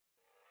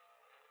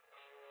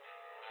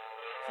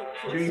So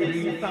let's say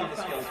you found a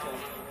skeleton.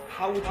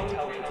 How would you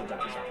tell if it's a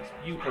dinosaur?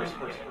 You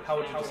personally, how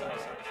would you decide?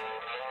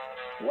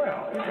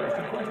 Well,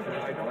 interesting question.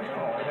 I don't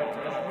know. I'd have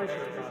to do some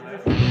research on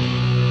that.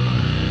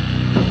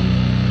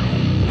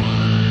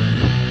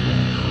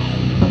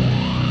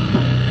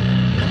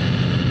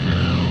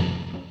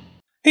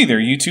 Hey there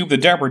YouTube, the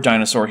Dapper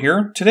Dinosaur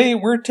here. Today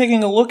we're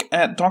taking a look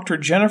at Dr.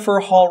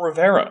 Jennifer Hall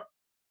Rivera.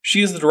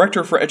 She is the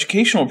Director for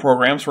Educational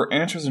Programs for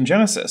Answers in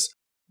Genesis.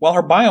 While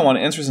her bio on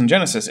Answers in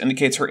Genesis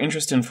indicates her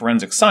interest in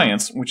forensic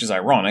science, which is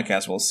ironic,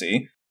 as we'll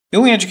see, the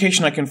only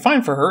education I can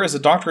find for her is a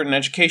doctorate in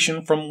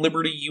education from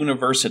Liberty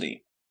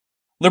University.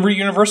 Liberty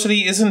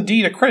University is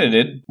indeed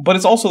accredited, but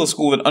it's also the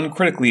school that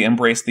uncritically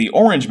embraced the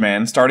Orange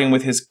Man, starting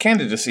with his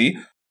candidacy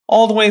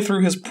all the way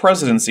through his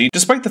presidency,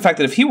 despite the fact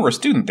that if he were a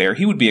student there,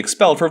 he would be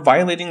expelled for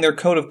violating their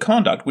code of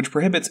conduct, which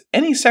prohibits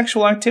any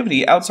sexual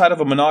activity outside of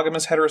a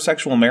monogamous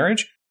heterosexual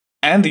marriage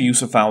and the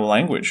use of foul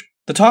language.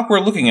 The talk we're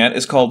looking at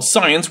is called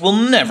Science Will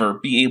Never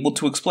Be Able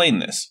to Explain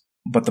This,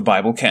 but the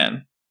Bible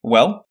can.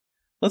 Well,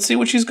 let's see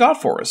what she's got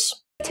for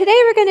us. Today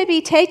we're going to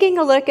be taking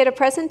a look at a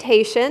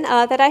presentation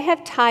that I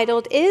have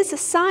titled, Is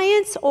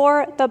Science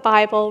or the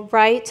Bible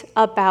Right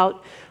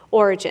About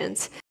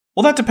Origins?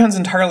 Well, that depends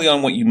entirely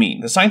on what you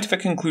mean. The scientific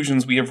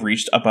conclusions we have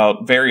reached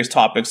about various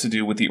topics to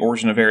do with the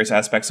origin of various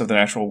aspects of the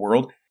natural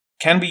world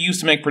can be used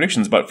to make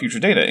predictions about future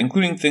data,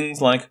 including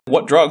things like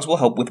what drugs will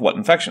help with what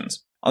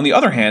infections. On the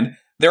other hand,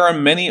 there are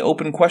many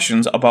open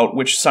questions about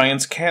which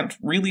science can't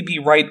really be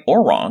right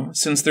or wrong,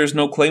 since there's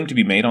no claim to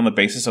be made on the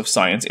basis of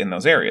science in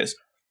those areas.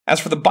 As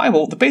for the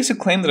Bible, the basic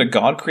claim that a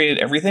God created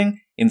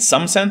everything, in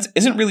some sense,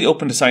 isn't really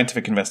open to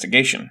scientific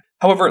investigation.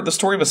 However, the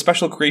story of a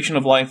special creation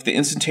of life, the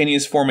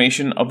instantaneous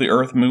formation of the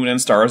Earth, Moon, and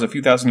stars a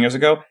few thousand years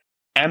ago,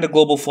 and a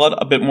global flood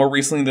a bit more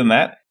recently than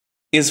that,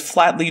 is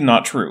flatly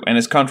not true, and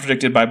is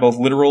contradicted by both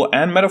literal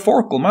and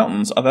metaphorical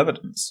mountains of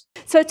evidence.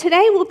 So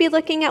today we'll be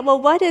looking at,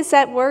 well, what is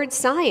that word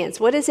science?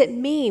 What does it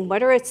mean?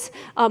 What are its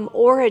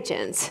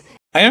origins?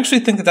 I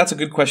actually think that that's a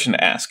good question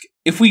to ask.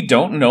 If we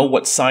don't know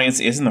what science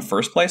is in the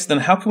first place,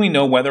 then how can we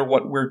know whether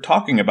what we're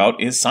talking about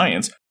is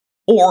science,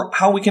 or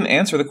how we can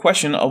answer the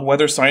question of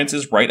whether science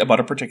is right about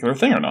a particular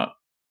thing or not?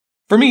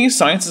 For me,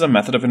 science is a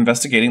method of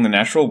investigating the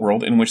natural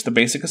world in which the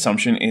basic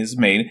assumption is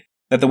made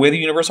that the way the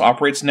universe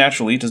operates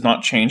naturally does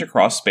not change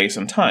across space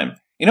and time.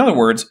 In other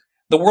words,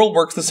 the world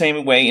works the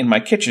same way in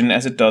my kitchen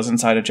as it does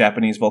inside a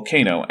Japanese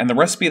volcano, and the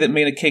recipe that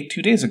made a cake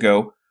 2 days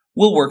ago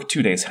will work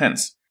 2 days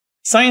hence.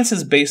 Science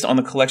is based on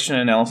the collection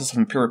and analysis of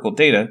empirical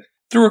data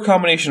through a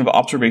combination of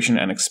observation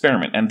and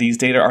experiment, and these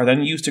data are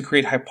then used to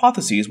create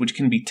hypotheses which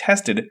can be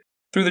tested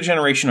through the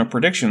generation of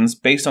predictions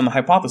based on the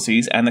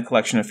hypotheses and the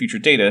collection of future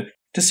data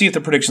to see if the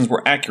predictions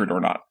were accurate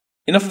or not.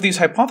 Enough of these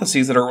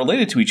hypotheses that are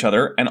related to each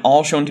other, and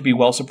all shown to be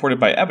well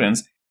supported by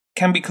evidence,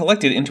 can be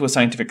collected into a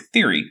scientific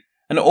theory,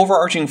 an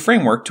overarching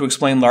framework to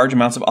explain large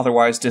amounts of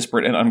otherwise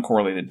disparate and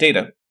uncorrelated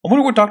data. I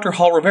wonder what Dr.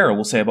 Hall Rivera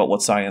will say about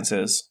what science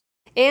is.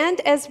 And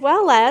as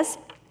well as,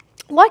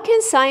 what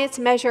can science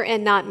measure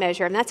and not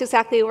measure? And that's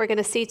exactly what we're going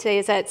to see today,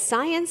 is that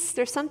science,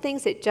 there's some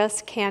things it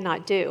just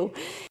cannot do.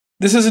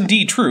 This is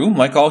indeed true.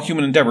 Like all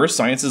human endeavors,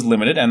 science is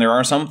limited, and there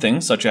are some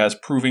things, such as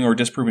proving or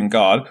disproving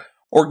God,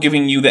 or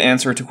giving you the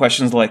answer to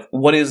questions like,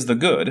 what is the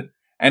good?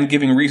 And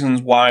giving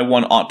reasons why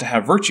one ought to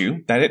have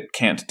virtue, that it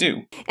can't do.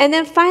 And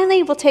then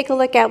finally, we'll take a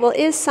look at, well,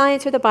 is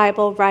science or the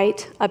Bible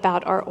right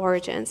about our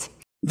origins?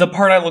 The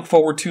part I look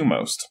forward to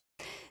most.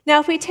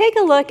 Now, if we take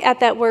a look at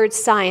that word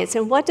science,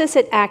 and what does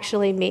it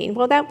actually mean?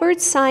 Well, that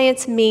word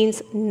science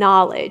means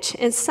knowledge,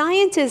 and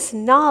science is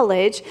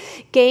knowledge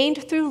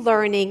gained through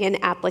learning and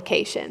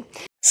application.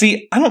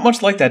 See, I don't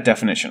much like that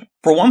definition.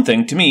 For one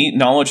thing, to me,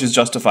 knowledge is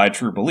justified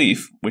true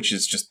belief, which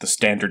is just the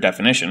standard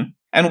definition.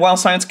 And while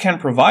science can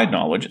provide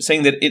knowledge,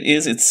 saying that it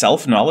is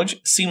itself knowledge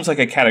seems like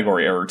a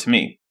category error to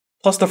me.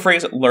 Plus, the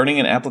phrase learning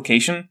and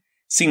application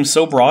seems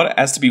so broad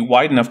as to be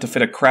wide enough to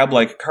fit a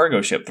crab-like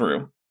cargo ship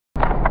through.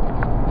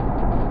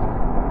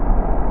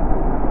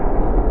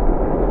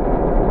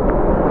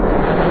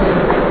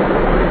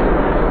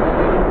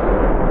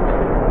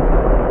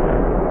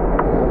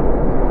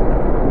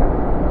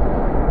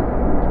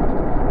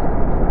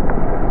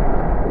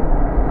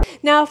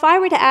 Now, if I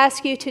were to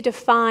ask you to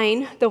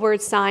define the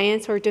word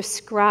science or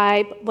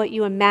describe what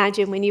you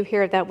imagine when you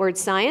hear that word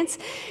science,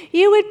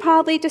 you would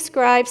probably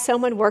describe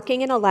someone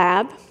working in a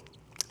lab,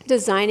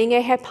 designing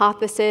a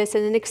hypothesis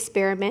and an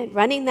experiment,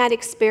 running that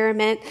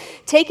experiment,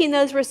 taking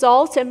those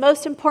results, and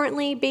most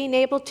importantly, being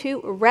able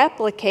to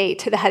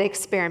replicate that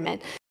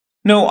experiment.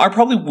 No, I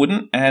probably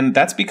wouldn't, and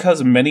that's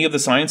because many of the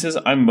sciences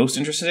I'm most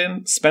interested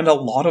in spend a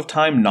lot of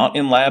time not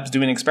in labs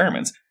doing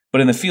experiments,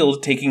 but in the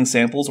field taking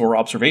samples or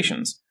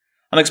observations.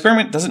 An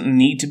experiment doesn't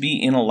need to be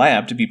in a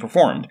lab to be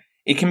performed.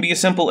 It can be as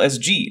simple as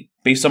G.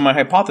 Based on my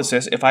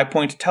hypothesis, if I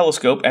point a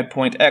telescope at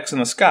point X in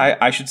the sky,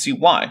 I should see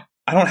Y.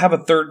 I don't have a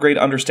third-grade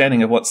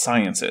understanding of what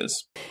science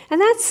is.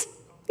 And that's,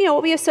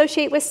 what we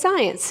associate with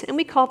science, and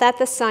we call that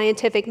the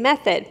scientific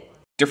method.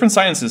 Different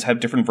sciences have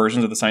different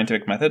versions of the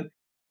scientific method,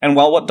 and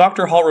while what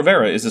Dr. Hall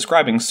Rivera is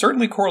describing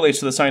certainly correlates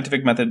to the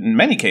scientific method in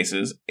many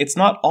cases, it's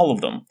not all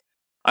of them.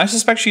 I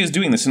suspect she is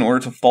doing this in order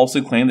to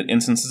falsely claim that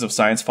instances of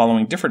science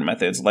following different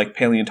methods, like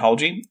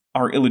paleontology,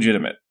 are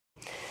illegitimate.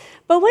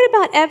 But what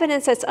about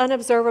evidence that's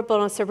unobservable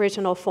in its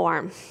original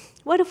form?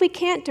 What if we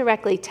can't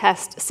directly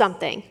test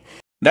something?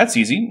 That's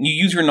easy. You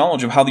use your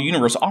knowledge of how the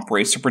universe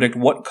operates to predict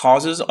what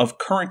causes of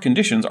current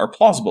conditions are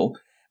plausible.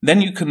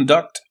 Then you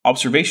conduct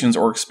observations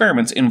or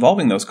experiments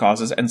involving those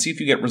causes and see if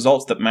you get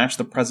results that match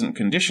the present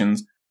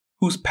conditions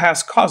whose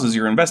past causes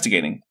you're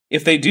investigating.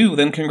 If they do,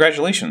 then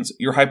congratulations,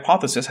 your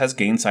hypothesis has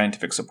gained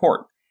scientific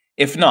support.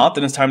 If not,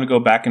 then it's time to go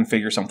back and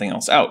figure something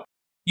else out.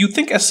 You'd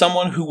think as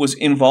someone who was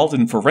involved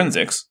in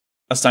forensics,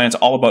 a science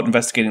all about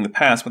investigating the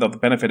past without the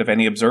benefit of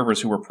any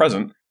observers who were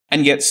present,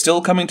 and yet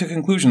still coming to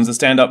conclusions that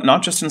stand up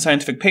not just in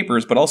scientific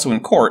papers but also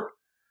in court,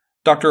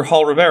 Dr.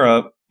 Hall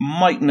Rivera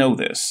might know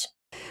this.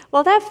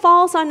 Well, that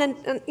falls on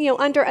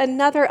under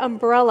another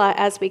umbrella,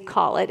 as we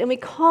call it, and we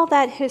call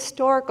that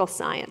historical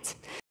science.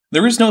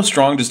 There is no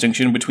strong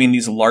distinction between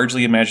these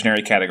largely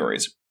imaginary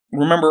categories.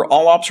 Remember,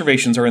 all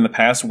observations are in the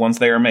past once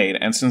they are made,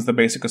 and since the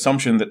basic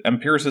assumption that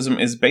empiricism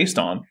is based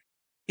on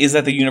is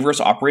that the universe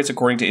operates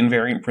according to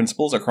invariant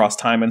principles across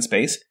time and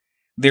space,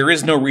 there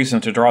is no reason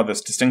to draw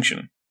this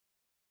distinction.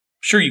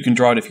 Sure, you can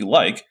draw it if you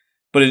like,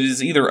 but it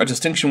is either a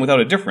distinction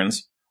without a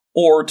difference,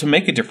 or to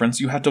make a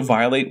difference, you have to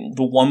violate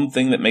the one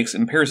thing that makes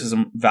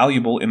empiricism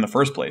valuable in the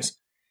first place,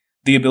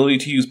 the ability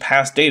to use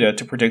past data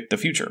to predict the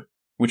future,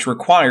 which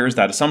requires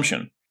that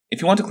assumption.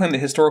 If you want to claim that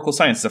historical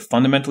science is a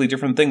fundamentally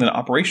different thing than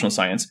operational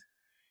science,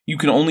 you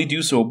can only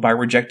do so by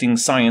rejecting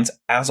science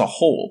as a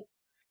whole.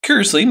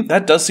 Curiously,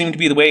 that does seem to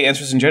be the way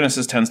Answers in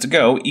Genesis tends to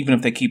go, even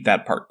if they keep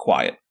that part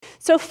quiet.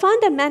 So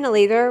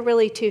fundamentally, there are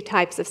really two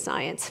types of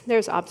science.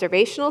 There's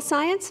observational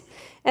science,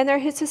 and there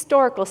is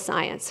historical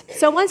science.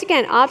 So once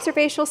again,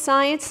 observational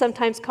science,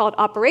 sometimes called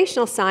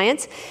operational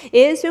science,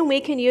 is when we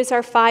can use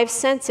our five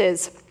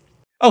senses.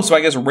 Oh, so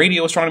I guess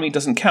radio astronomy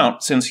doesn't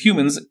count, since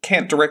humans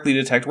can't directly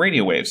detect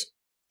radio waves.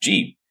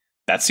 Gee,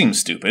 that seems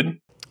stupid.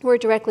 We're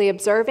directly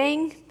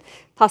observing,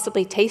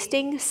 possibly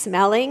tasting,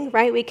 smelling,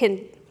 right? We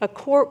can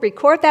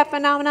record that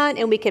phenomenon,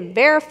 and we can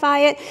verify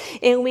it,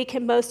 and we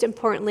can, most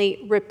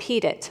importantly,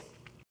 repeat it.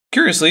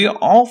 Curiously,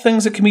 all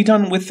things that can be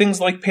done with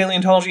things like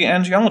paleontology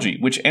and geology,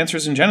 which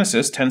Answers in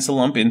Genesis tends to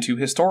lump into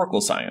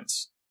historical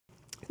science.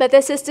 But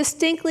this is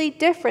distinctly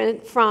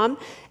different from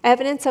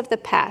evidence of the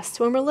past,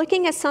 when we're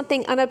looking at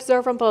something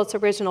unobservable in its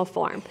original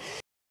form.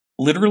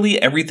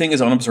 Literally everything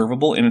is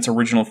unobservable in its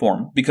original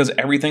form, because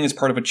everything is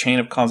part of a chain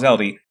of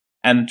causality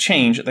and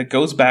change that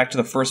goes back to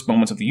the first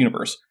moments of the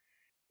universe.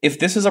 If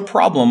this is a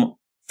problem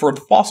for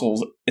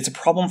fossils, it's a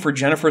problem for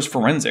Jennifer's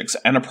forensics,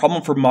 and a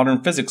problem for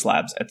modern physics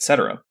labs,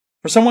 etc.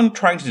 For someone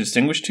trying to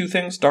distinguish two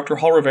things, Dr.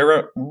 Hall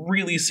Rivera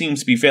really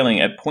seems to be failing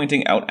at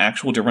pointing out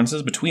actual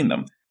differences between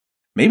them.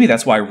 Maybe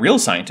that's why real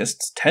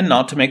scientists tend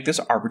not to make this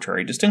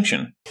arbitrary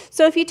distinction.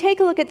 So if you take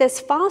a look at this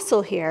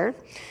fossil here,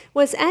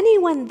 was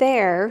anyone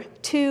there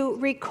to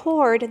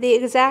record the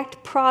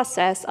exact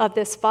process of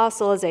this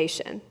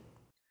fossilization?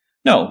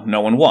 No,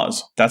 no one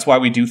was. That's why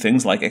we do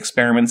things like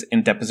experiments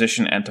in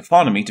deposition and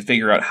taphonomy to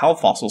figure out how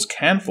fossils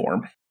can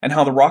form and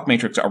how the rock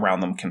matrix around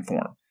them can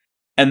form.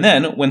 And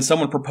then, when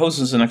someone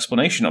proposes an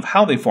explanation of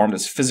how they formed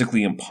as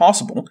physically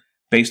impossible,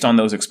 based on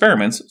those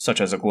experiments, such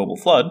as a global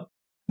flood,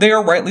 they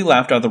are rightly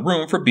laughed out of the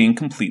room for being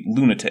complete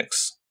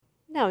lunatics.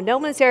 No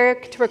one's there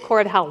to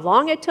record how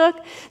long it took,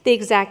 the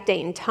exact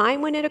date and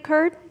time when it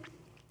occurred,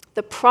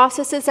 the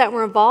processes that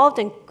were involved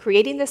in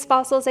creating this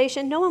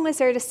fossilization. No one was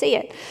there to see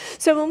it.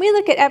 So when we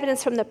look at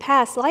evidence from the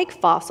past, like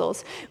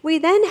fossils, we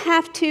then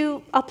have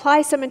to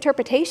apply some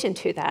interpretation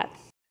to that.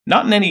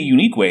 Not in any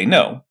unique way,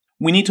 no.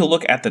 We need to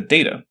look at the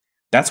data.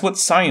 That's what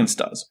science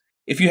does.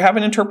 If you have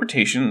an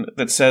interpretation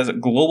that says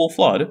global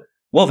flood,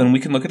 well then we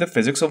can look at the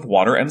physics of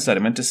water and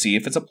sediment to see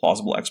if it's a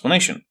plausible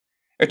explanation.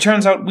 It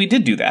turns out we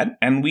did do that,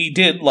 and we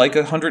did like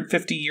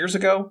 150 years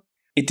ago.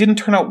 It didn't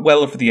turn out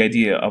well for the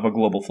idea of a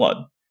global flood.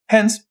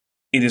 Hence,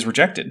 it is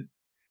rejected.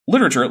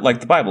 Literature, like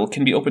the Bible,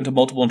 can be open to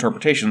multiple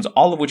interpretations,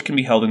 all of which can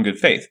be held in good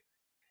faith.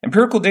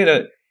 Empirical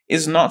data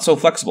is not so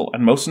flexible,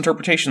 and most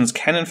interpretations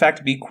can in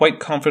fact be quite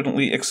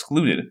confidently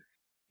excluded.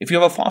 If you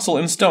have a fossil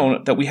in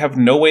stone that we have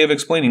no way of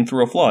explaining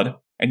through a flood,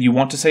 and you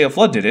want to say a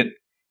flood did it,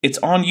 it's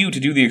on you to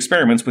do the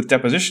experiments with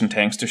deposition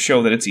tanks to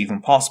show that it's even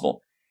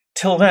possible.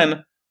 Till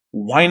then,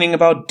 whining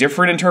about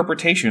different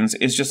interpretations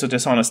is just a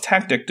dishonest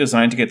tactic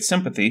designed to get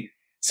sympathy,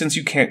 since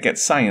you can't get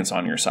science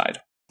on your side.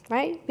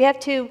 Right? We have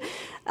to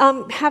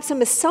have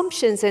some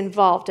assumptions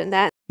involved in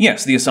that.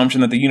 Yes, the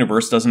assumption that the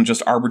universe doesn't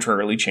just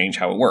arbitrarily change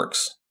how it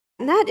works.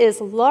 And that is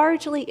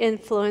largely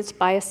influenced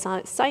by a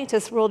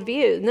scientist's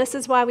worldview. And this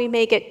is why we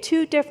may get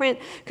two different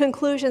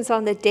conclusions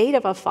on the date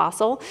of a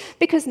fossil,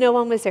 because no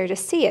one was there to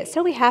see it.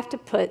 So we have to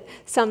put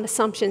some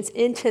assumptions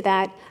into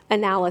that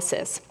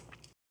analysis.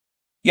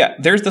 Yeah,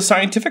 there's the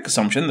scientific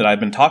assumption that I've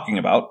been talking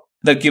about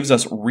that gives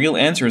us real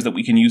answers that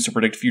we can use to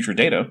predict future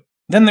data.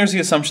 Then there's the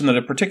assumption that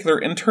a particular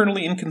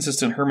internally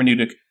inconsistent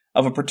hermeneutic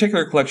of a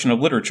particular collection of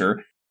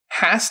literature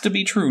has to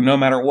be true no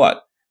matter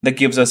what. That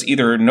gives us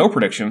either no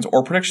predictions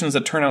or predictions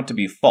that turn out to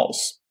be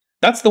false.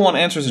 That's the one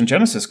Answers in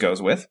Genesis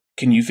goes with.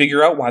 Can you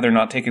figure out why they're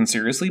not taken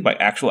seriously by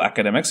actual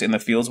academics in the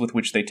fields with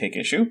which they take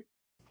issue?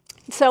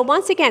 So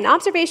once again,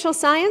 observational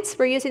science,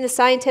 we're using the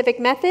scientific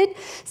method.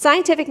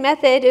 Scientific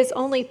method is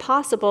only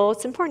possible,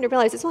 it's important to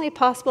realize, it's only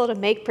possible to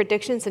make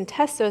predictions and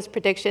test those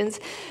predictions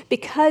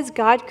because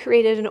God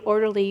created an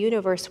orderly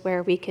universe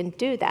where we can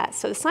do that.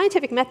 So the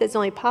scientific method is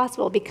only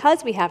possible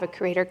because we have a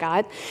creator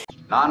God.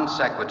 Non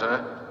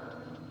sequitur,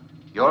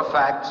 your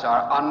facts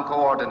are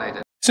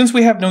uncoordinated. Since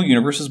we have no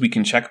universes we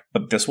can check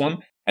but this one,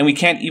 and we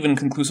can't even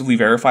conclusively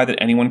verify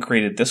that anyone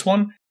created this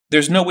one,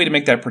 there's no way to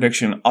make that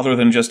prediction other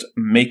than just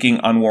making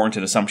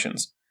unwarranted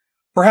assumptions.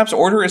 Perhaps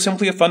order is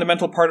simply a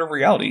fundamental part of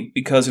reality,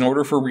 because in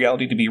order for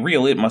reality to be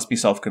real, it must be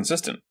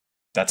self-consistent.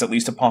 That's at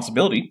least a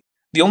possibility.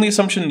 The only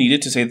assumption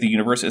needed to say that the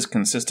universe is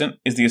consistent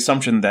is the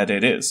assumption that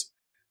it is.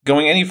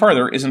 Going any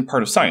farther isn't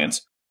part of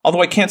science,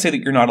 although I can't say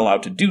that you're not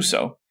allowed to do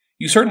so.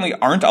 You certainly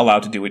aren't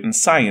allowed to do it in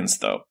science,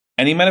 though.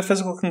 Any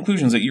metaphysical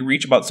conclusions that you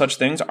reach about such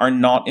things are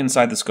not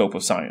inside the scope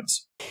of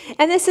science.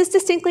 And this is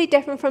distinctly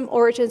different from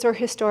origins or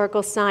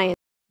historical science.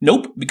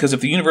 Nope, because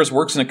if the universe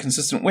works in a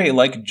consistent way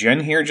like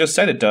Jen here just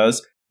said it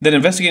does, then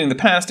investigating the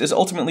past is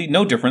ultimately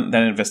no different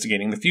than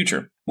investigating the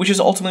future, which is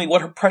ultimately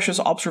what her precious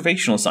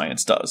observational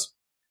science does.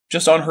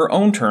 Just on her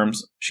own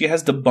terms, she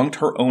has debunked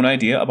her own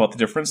idea about the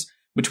difference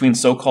between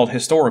so-called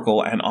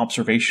historical and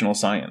observational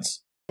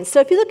science. So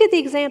if you look at the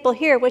example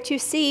here, what you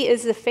see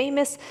is the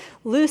famous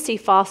Lucy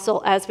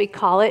fossil, as we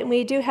call it, and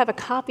we do have a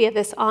copy of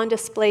this on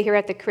display here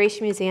at the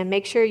Creation Museum.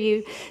 Make sure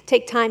you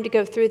take time to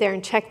go through there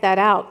and check that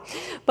out.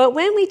 But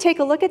when we take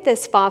a look at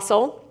this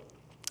fossil,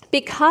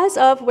 because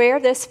of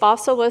where this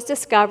fossil was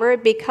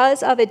discovered,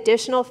 because of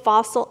additional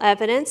fossil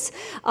evidence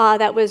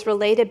that was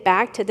related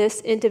back to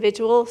this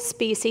individual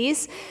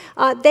species,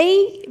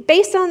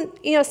 based on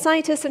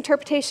scientists'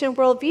 interpretation and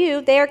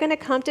worldview, they are going to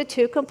come to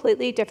two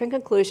completely different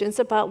conclusions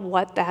about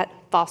what that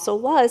fossil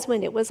was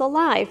when it was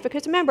alive.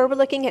 Because remember, we're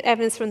looking at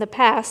evidence from the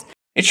past.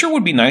 It sure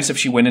would be nice if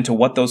she went into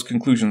what those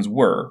conclusions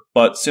were,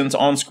 but since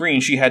on screen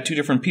she had two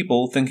different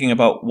people thinking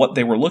about what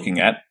they were looking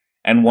at,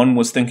 and one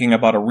was thinking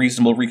about a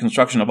reasonable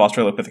reconstruction of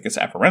Australopithecus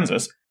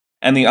afarensis,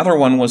 and the other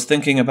one was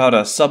thinking about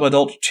a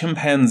subadult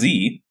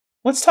chimpanzee,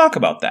 let's talk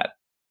about that.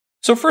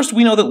 So first,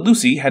 we know that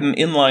Lucy had an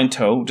inline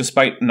toe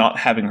despite not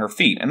having her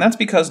feet, and that's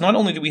because not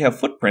only do we have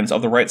footprints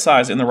of the right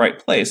size in the right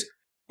place,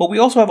 but we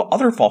also have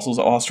other fossils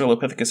of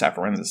Australopithecus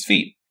afarensis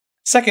feet.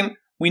 Second,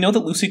 we know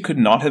that Lucy could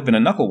not have been a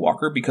knuckle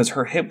walker because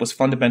her hip was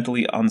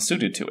fundamentally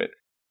unsuited to it.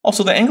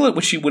 Also, the angle at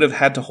which she would have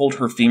had to hold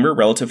her femur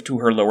relative to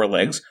her lower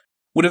legs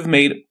would have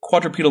made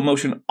quadrupedal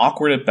motion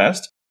awkward at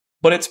best,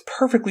 but it's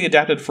perfectly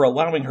adapted for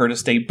allowing her to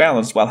stay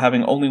balanced while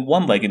having only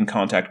one leg in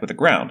contact with the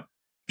ground,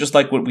 just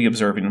like what we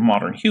observe in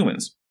modern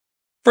humans.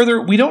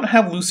 Further, we don't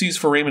have Lucy's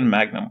foramen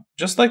magnum.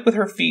 Just like with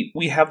her feet,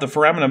 we have the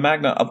foramina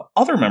magna of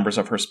other members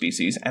of her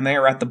species, and they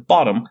are at the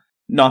bottom,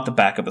 not the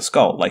back of the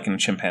skull, like in a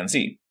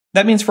chimpanzee.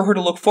 That means for her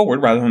to look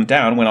forward rather than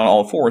down when on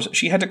all fours,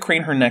 she had to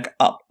crane her neck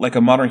up, like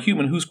a modern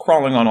human who's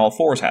crawling on all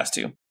fours has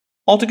to.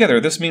 Altogether,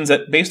 this means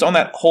that based on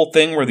that whole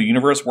thing where the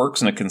universe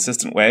works in a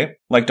consistent way,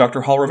 like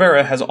Dr. Hall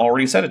Rivera has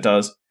already said it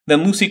does,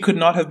 then Lucy could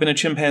not have been a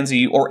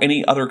chimpanzee or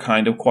any other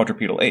kind of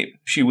quadrupedal ape.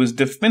 She was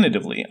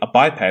definitively a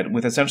biped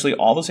with essentially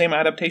all the same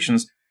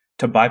adaptations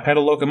to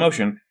bipedal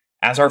locomotion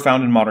as are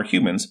found in modern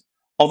humans,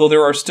 although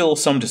there are still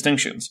some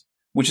distinctions,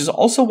 which is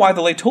also why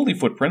the Laetoli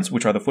footprints,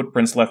 which are the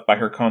footprints left by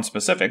her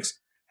conspecifics,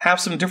 have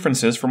some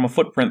differences from a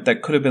footprint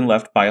that could have been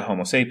left by a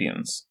Homo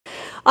sapiens.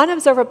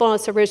 Unobservable in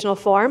its original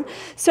form.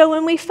 So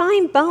when we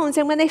find bones,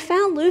 and when they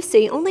found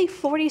Lucy, only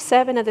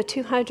 47 of the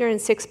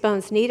 206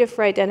 bones needed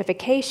for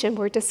identification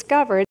were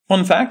discovered.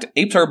 Fun fact,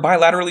 apes are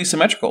bilaterally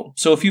symmetrical,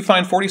 so if you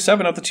find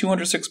 47 of the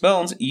 206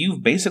 bones,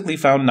 you've basically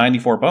found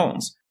 94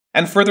 bones.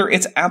 And further,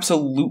 it's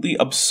absolutely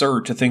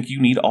absurd to think you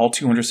need all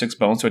 206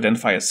 bones to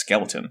identify a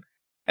skeleton.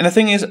 And the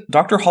thing is,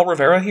 Dr. Hall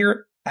Rivera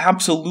here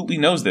absolutely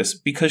knows this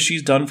because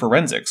she's done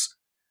forensics.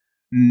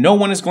 No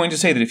one is going to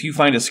say that if you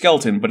find a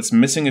skeleton, but it's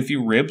missing a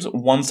few ribs,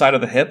 one side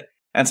of the hip,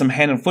 and some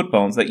hand and foot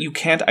bones, that you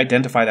can't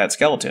identify that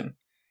skeleton.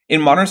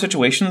 In modern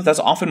situations, that's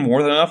often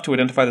more than enough to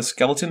identify the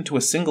skeleton to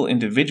a single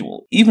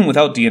individual, even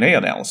without DNA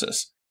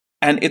analysis.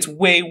 And it's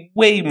way,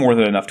 way more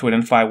than enough to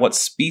identify what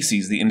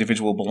species the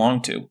individual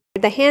belonged to.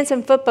 The hands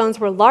and foot bones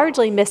were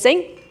largely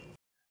missing.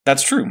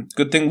 That's true.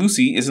 Good thing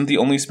Lucy isn't the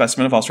only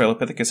specimen of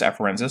Australopithecus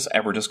afarensis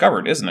ever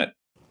discovered, isn't it?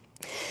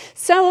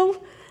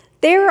 So,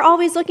 they're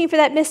always looking for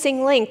that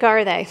missing link,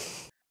 are they?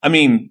 I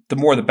mean, the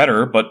more the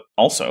better, but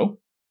also...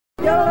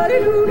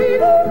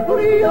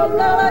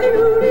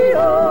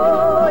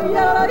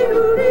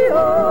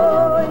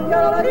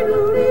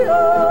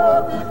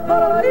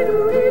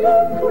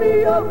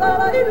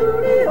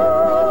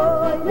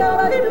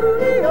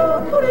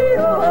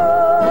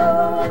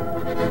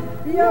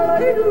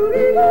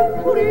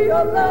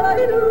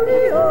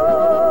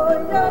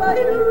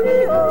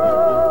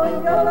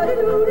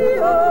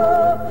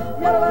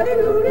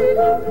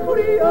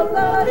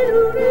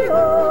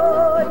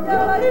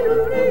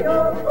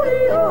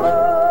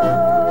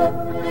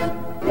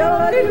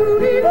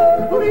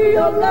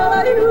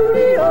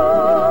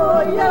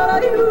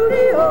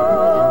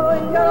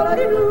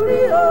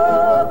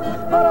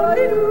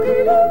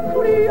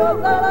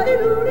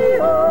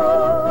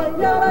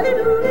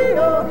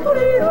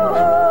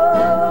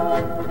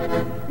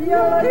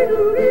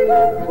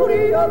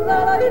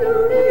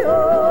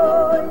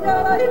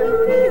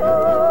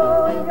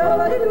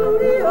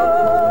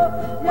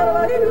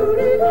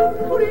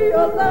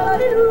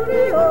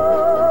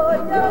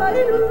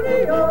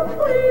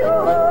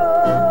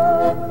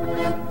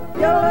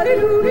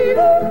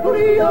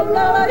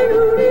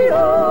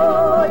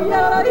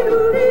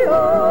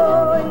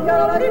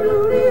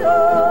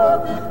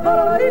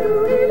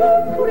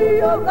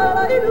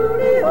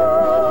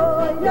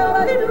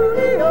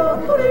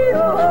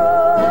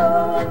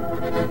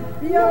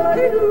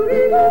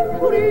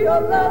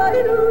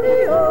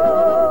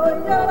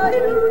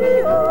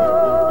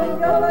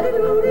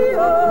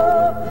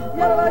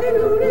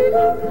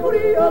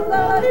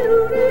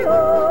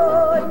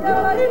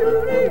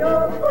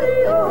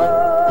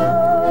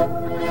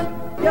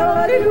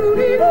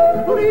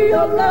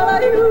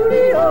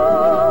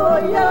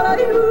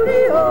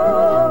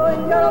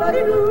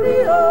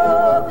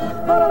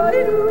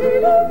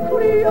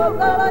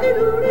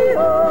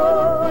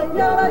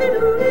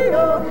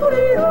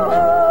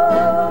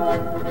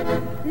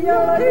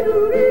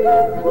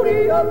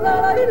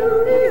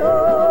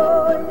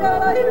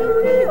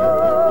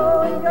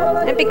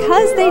 And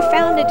because they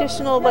found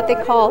additional what they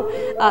call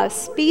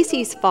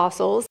species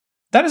fossils.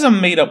 That is a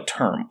made-up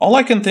term. All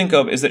I can think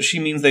of is that she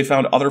means they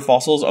found other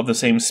fossils of the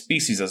same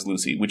species as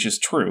Lucy, which is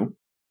true.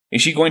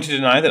 Is she going to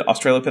deny that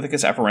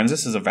Australopithecus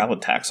afarensis is a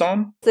valid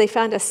taxon? They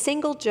found a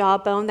single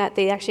jawbone that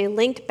they actually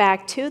linked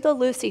back to the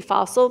Lucy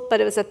fossil,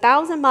 but it was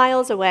 1,000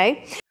 miles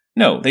away.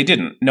 No, they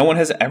didn't. No one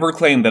has ever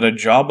claimed that a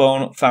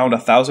jawbone found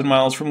 1,000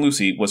 miles from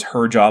Lucy was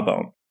her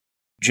jawbone.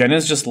 Jen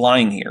is just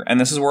lying here, and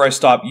this is where I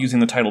stop using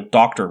the title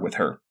doctor with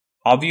her.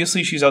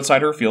 Obviously, she's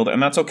outside her field,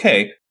 and that's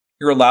okay.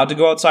 You're allowed to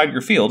go outside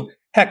your field.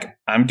 Heck,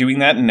 I'm doing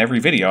that in every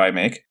video I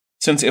make.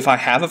 Since if I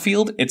have a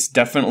field, it's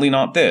definitely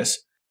not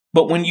this.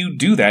 But when you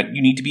do that,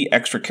 you need to be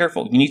extra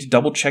careful. You need to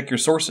double check your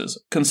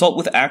sources. Consult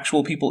with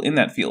actual people in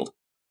that field.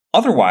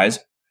 Otherwise,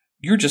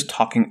 you're just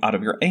talking out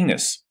of your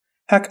anus.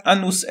 Hac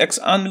annus ex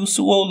annu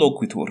suo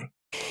loquitur.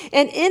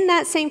 And in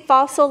that same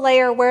fossil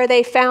layer where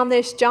they found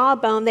this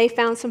jawbone, they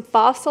found some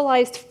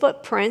fossilized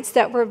footprints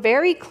that were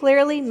very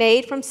clearly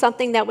made from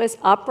something that was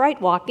upright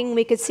walking.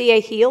 We could see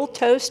a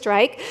heel-toe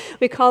strike.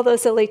 We call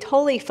those the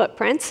Laetoli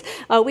footprints.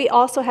 We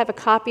also have a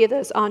copy of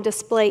those on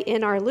display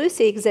in our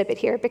Lucy exhibit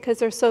here because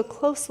they're so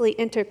closely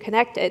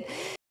interconnected.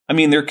 I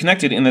mean, they're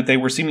connected in that they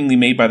were seemingly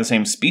made by the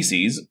same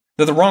species.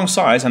 They're the wrong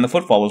size, and the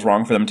footfall was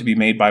wrong for them to be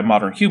made by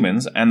modern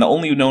humans, and the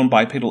only known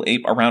bipedal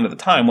ape around at the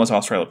time was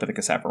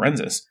Australopithecus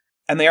afarensis.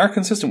 And they are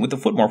consistent with the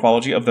foot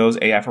morphology of those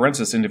A.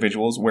 afarensis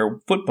individuals where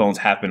foot bones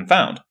have been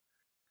found.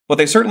 But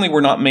they certainly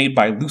were not made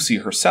by Lucy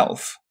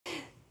herself.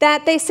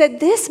 That they said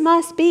this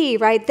must be,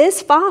 right,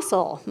 this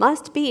fossil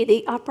must be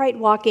the upright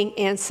walking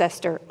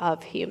ancestor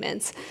of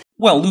humans.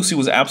 Well, Lucy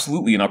was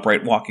absolutely an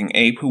upright walking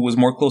ape who was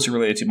more closely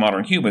related to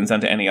modern humans than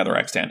to any other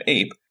extant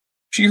ape.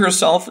 She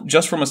herself,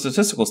 just from a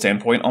statistical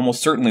standpoint,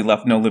 almost certainly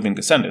left no living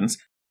descendants,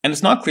 and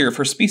it's not clear if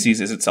her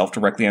species is itself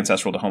directly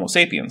ancestral to Homo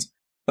sapiens.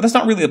 But that's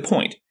not really the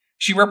point.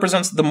 She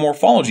represents the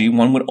morphology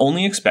one would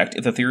only expect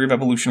if the theory of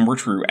evolution were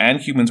true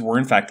and humans were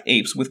in fact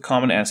apes with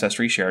common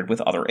ancestry shared with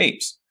other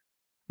apes.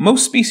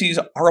 Most species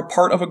are a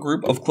part of a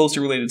group of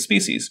closely related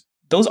species.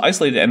 Those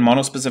isolated and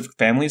monospecific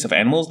families of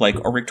animals like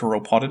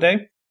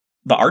Orycteropodidae,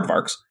 the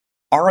aardvarks,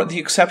 are the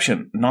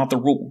exception, not the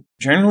rule.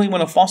 Generally,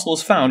 when a fossil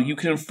is found, you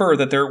can infer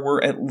that there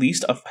were at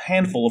least a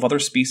handful of other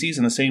species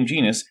in the same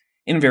genus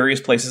in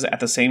various places at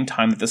the same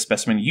time that the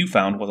specimen you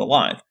found was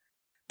alive.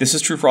 This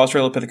is true for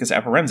Australopithecus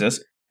afarensis,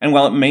 and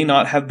while it may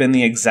not have been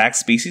the exact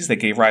species that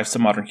gave rise to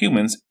modern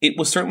humans, it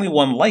was certainly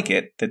one like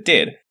it that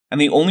did, and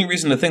the only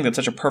reason to think that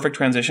such a perfect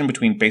transition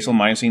between basal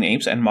Miocene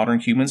apes and modern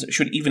humans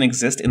should even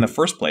exist in the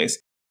first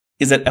place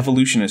is that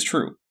evolution is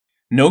true.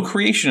 No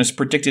creationist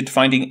predicted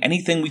finding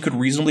anything we could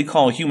reasonably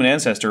call a human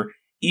ancestor,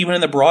 even in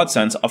the broad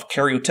sense of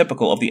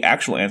karyotypical of the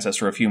actual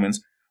ancestor of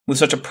humans, with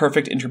such a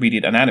perfect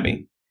intermediate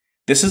anatomy.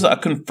 This is a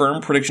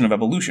confirmed prediction of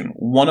evolution,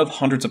 one of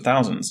hundreds of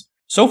thousands.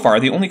 So far,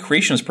 the only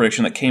creationist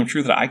prediction that came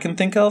true that I can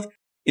think of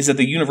is that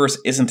the universe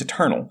isn't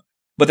eternal.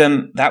 But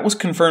then that was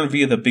confirmed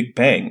via the Big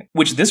Bang,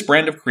 which this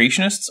brand of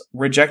creationists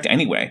reject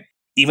anyway,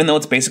 even though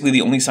it's basically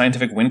the only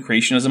scientific win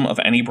creationism of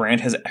any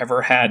brand has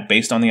ever had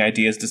based on the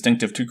ideas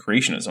distinctive to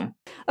creationism.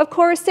 Of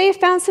course, they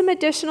found some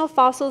additional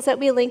fossils that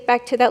we link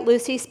back to that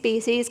Lucy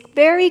species,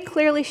 very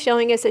clearly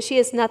showing us that she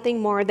is nothing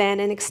more than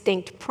an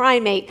extinct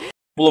primate.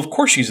 Well, of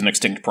course she's an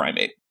extinct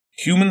primate.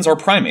 Humans are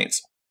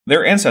primates.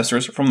 Their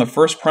ancestors from the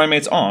first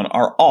primates on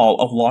are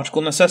all of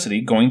logical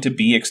necessity going to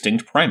be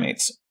extinct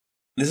primates.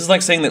 This is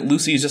like saying that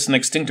Lucy is just an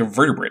extinct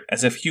vertebrate,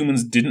 as if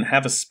humans didn't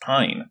have a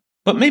spine.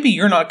 But maybe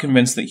you're not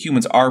convinced that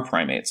humans are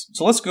primates,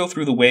 so let's go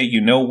through the way you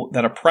know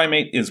that a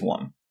primate is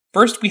one.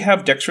 First, we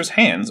have dexterous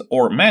hands,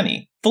 or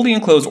mani, fully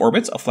enclosed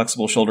orbits, a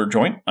flexible shoulder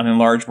joint, an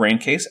enlarged brain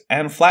case,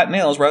 and flat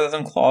nails rather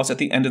than claws at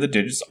the end of the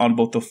digits on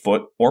both the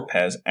foot, or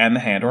pes, and the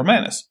hand, or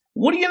manus.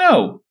 What do you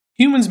know?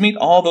 Humans meet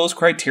all those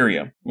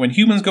criteria. When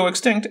humans go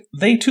extinct,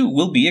 they too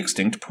will be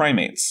extinct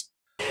primates.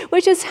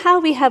 Which is how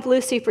we have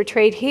Lucy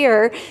portrayed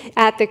here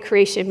at the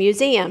Creation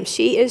Museum.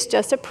 She is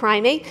just a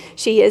primate,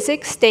 she is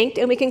extinct,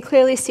 and we can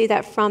clearly see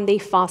that from the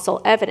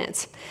fossil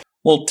evidence.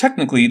 Well,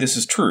 technically this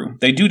is true.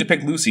 They do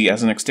depict Lucy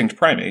as an extinct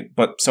primate,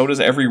 but so does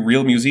every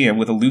real museum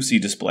with a Lucy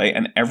display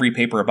and every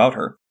paper about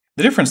her.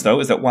 The difference,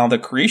 though, is that while the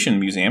Creation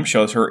Museum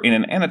shows her in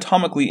an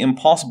anatomically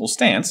impossible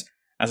stance,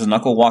 as a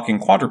knuckle-walking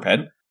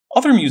quadruped,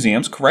 other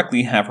museums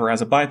correctly have her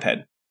as a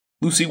biped.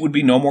 Lucy would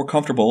be no more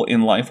comfortable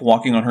in life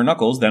walking on her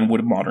knuckles than would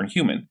a modern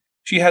human.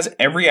 She has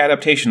every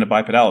adaptation to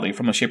bipedality,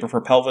 from the shape of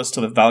her pelvis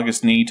to the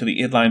valgus knee to the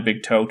inline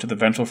big toe to the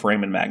ventral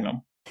foramen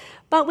magnum.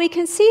 But we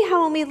can see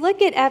how when we look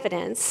at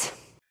evidence,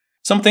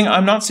 something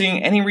I'm not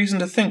seeing any reason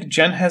to think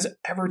Jen has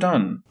ever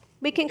done,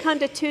 we can come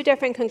to two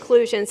different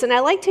conclusions, and I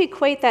like to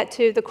equate that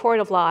to the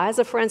court of law. As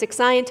a forensic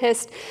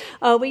scientist,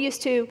 we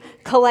used to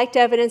collect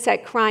evidence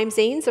at crime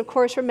scenes. Of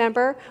course,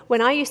 remember,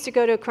 when I used to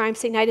go to a crime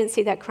scene, I didn't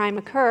see that crime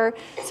occur,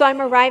 so I'm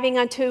arriving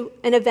onto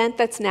an event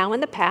that's now in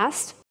the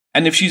past.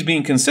 And if she's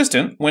being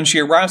consistent, when she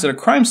arrives at a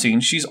crime scene,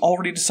 she's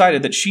already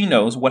decided that she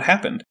knows what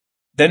happened.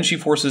 Then she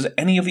forces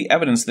any of the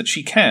evidence that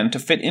she can to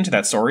fit into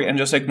that story and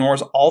just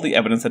ignores all the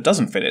evidence that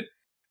doesn't fit it.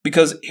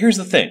 Because here's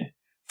the thing.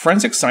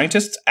 Forensic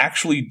scientists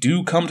actually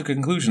do come to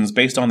conclusions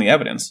based on the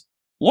evidence.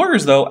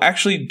 Lawyers, though,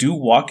 actually do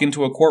walk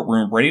into a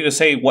courtroom ready to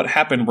say what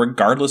happened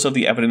regardless of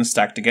the evidence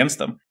stacked against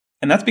them.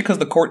 And that's because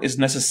the court is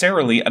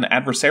necessarily an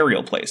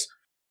adversarial place.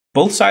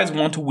 Both sides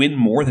want to win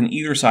more than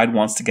either side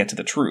wants to get to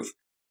the truth.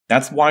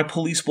 That's why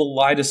police will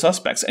lie to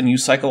suspects and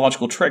use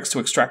psychological tricks to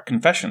extract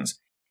confessions,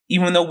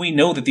 even though we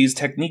know that these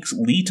techniques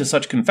lead to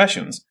such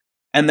confessions.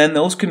 And then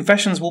those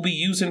confessions will be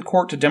used in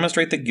court to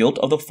demonstrate the guilt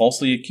of the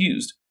falsely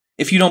accused.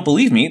 If you don't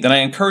believe me, then I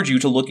encourage you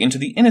to look into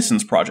the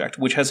Innocence Project,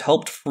 which has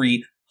helped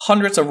free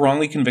hundreds of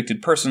wrongly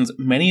convicted persons,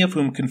 many of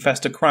whom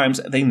confessed to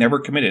crimes they never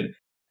committed,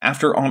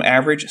 after on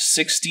average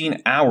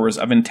 16 hours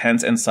of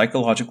intense and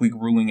psychologically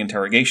grueling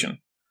interrogation.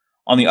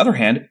 On the other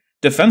hand,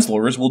 defense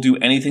lawyers will do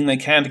anything they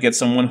can to get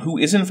someone who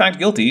is in fact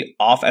guilty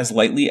off as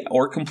lightly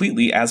or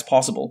completely as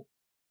possible.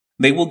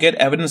 They will get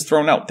evidence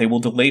thrown out, they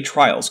will delay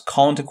trials,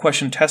 call into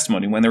question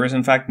testimony when there is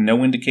in fact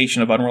no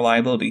indication of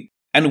unreliability,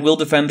 and will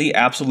defend the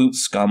absolute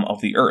scum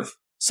of the earth.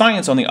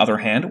 Science, on the other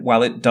hand,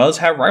 while it does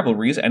have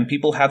rivalries and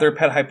people have their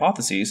pet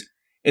hypotheses,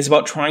 is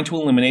about trying to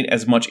eliminate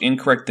as much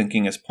incorrect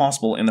thinking as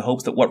possible in the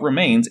hopes that what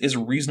remains is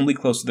reasonably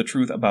close to the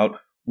truth about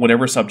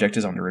whatever subject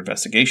is under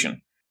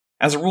investigation.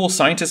 As a rule,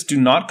 scientists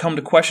do not come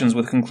to questions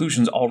with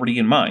conclusions already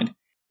in mind.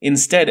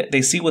 Instead,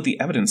 they see what the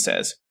evidence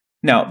says.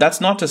 Now,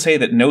 that's not to say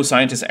that no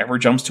scientist ever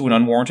jumps to an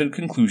unwarranted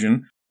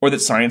conclusion or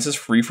that science is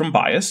free from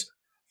bias.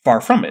 Far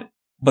from it.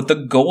 But the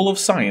goal of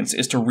science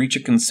is to reach a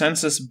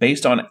consensus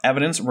based on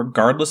evidence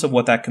regardless of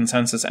what that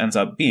consensus ends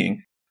up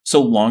being,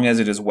 so long as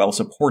it is well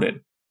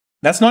supported.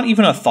 That's not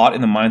even a thought in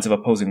the minds of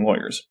opposing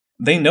lawyers.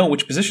 They know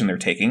which position they're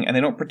taking, and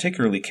they don't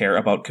particularly care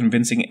about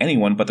convincing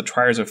anyone but the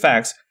triers of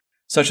facts,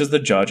 such as the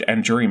judge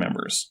and jury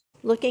members.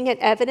 Looking at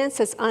evidence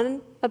as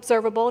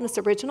unobservable in its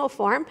original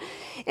form,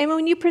 and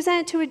when you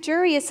present it to a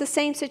jury, it's the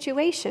same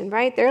situation,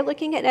 right? They're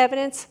looking at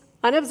evidence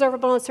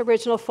unobservable in its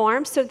original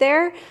form, so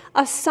their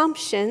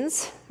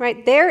assumptions,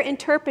 right, their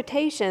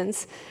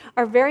interpretations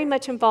are very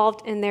much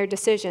involved in their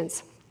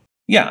decisions.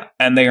 Yeah,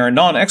 and they are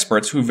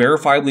non-experts who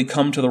verifiably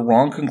come to the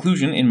wrong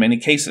conclusion in many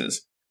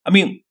cases. I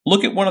mean,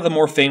 look at one of the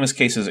more famous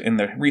cases in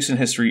the recent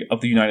history of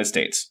the United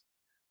States.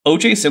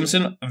 O.J.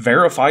 Simpson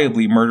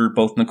verifiably murdered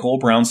both Nicole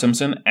Brown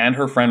Simpson and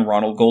her friend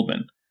Ronald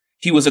Goldman.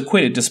 He was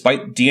acquitted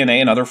despite DNA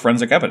and other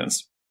forensic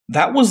evidence.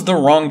 That was the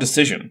wrong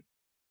decision.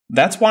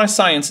 That's why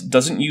science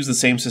doesn't use the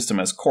same system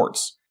as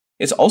courts.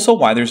 It's also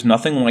why there's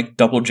nothing like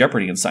double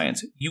jeopardy in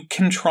science. You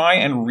can try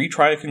and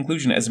retry a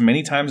conclusion as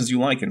many times as you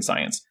like in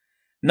science.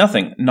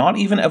 Nothing, not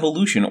even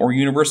evolution or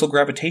universal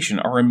gravitation,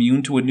 are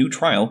immune to a new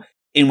trial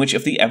in which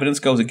if the evidence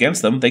goes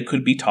against them, they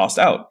could be tossed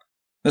out.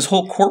 This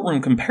whole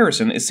courtroom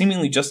comparison is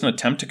seemingly just an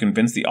attempt to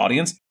convince the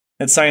audience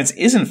that science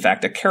is in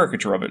fact a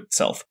caricature of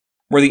itself,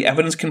 where the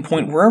evidence can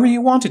point wherever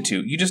you want it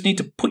to. You just need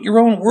to put your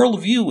own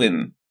worldview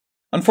in.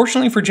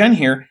 Unfortunately for Jen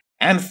here,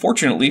 and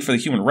fortunately for the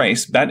human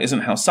race, that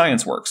isn't how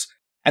science works,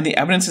 and the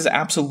evidence is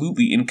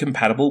absolutely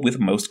incompatible with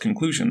most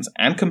conclusions,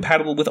 and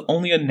compatible with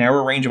only a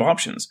narrow range of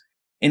options.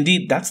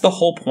 Indeed, that's the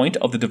whole point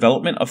of the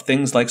development of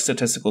things like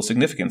statistical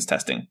significance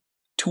testing,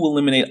 to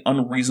eliminate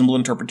unreasonable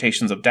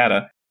interpretations of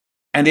data,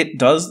 and it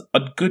does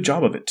a good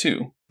job of it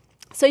too.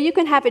 So you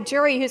can have a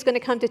jury who's going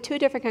to come to two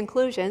different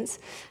conclusions.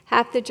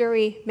 Half the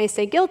jury may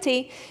say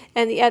guilty,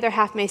 and the other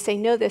half may say,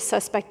 no, this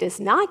suspect is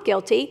not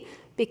guilty,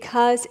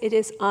 because it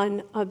is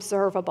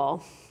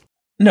unobservable.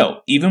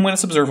 No, even when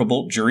it's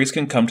observable, juries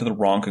can come to the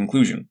wrong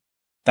conclusion.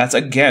 That's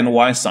again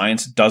why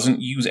science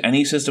doesn't use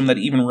any system that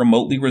even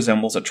remotely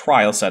resembles a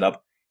trial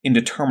setup in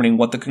determining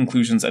what the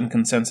conclusions and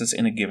consensus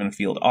in a given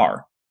field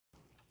are.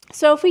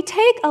 So if we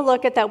take a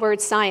look at that word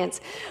science,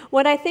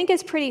 what I think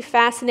is pretty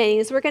fascinating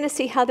is we're going to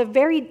see how the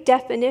very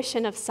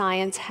definition of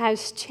science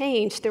has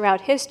changed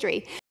throughout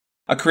history.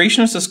 A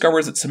creationist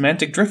discovers that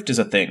semantic drift is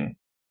a thing.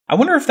 I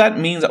wonder if that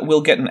means that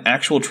we'll get an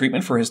actual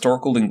treatment for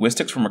historical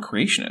linguistics from a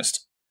creationist.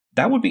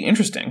 That would be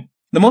interesting.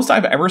 The most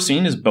I've ever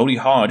seen is Bodhi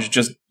Hodge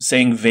just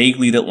saying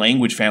vaguely that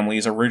language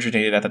families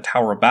originated at the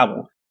Tower of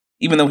Babel,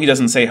 even though he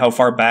doesn't say how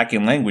far back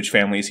in language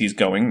families he's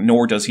going,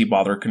 nor does he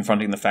bother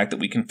confronting the fact that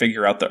we can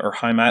figure out the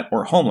Urheimat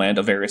or homeland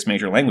of various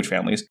major language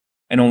families,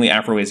 and only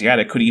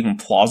Afro-Asiatic could even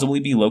plausibly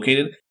be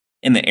located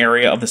in the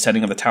area of the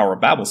setting of the Tower of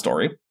Babel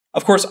story.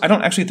 Of course, I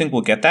don't actually think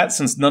we'll get that,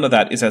 since none of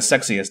that is as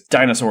sexy as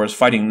dinosaurs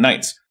fighting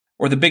knights,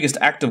 or the biggest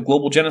act of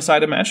global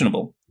genocide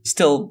imaginable.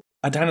 Still,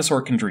 a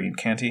dinosaur can dream,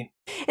 can't he?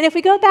 And if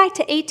we go back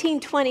to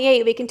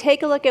 1828, we can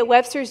take a look at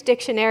Webster's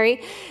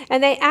dictionary,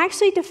 and they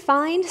actually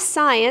defined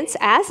science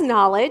as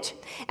knowledge,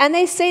 and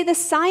they say the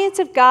science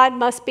of God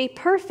must be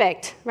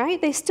perfect,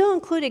 right? They still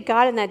included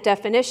God in that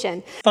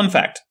definition. Fun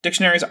fact,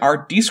 dictionaries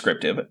are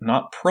descriptive,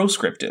 not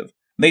proscriptive.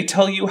 They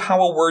tell you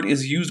how a word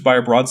is used by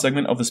a broad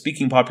segment of the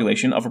speaking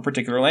population of a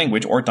particular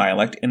language or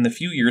dialect in the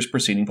few years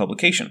preceding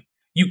publication.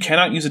 You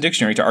cannot use a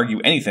dictionary to argue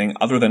anything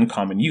other than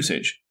common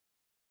usage.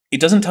 It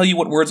doesn't tell you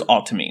what words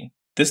ought to mean.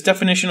 This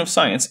definition of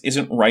science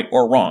isn't right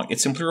or wrong. It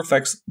simply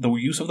reflects the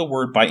use of the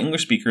word by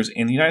English speakers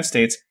in the United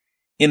States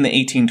in the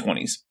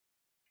 1820s.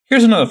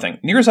 Here's another thing.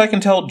 Near as I can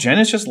tell, Jen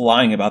is just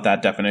lying about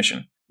that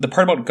definition. The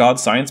part about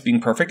God's science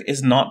being perfect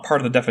is not part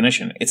of the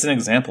definition. It's an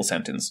example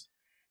sentence.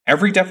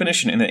 Every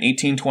definition in the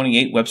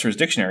 1828 Webster's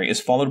Dictionary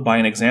is followed by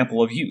an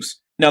example of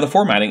use. Now, the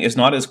formatting is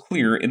not as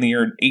clear in the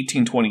year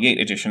 1828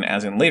 edition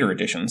as in later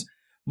editions,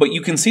 but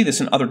you can see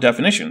this in other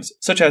definitions,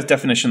 such as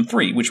definition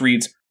 3, which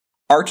reads,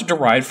 art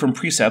derived from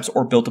precepts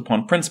or built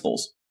upon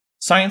principles.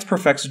 Science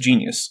perfects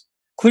genius.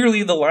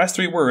 Clearly, the last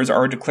 3 words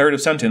are a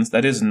declarative sentence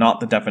that is not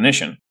the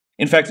definition.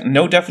 In fact,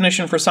 no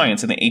definition for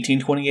science in the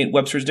 1828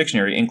 Webster's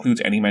Dictionary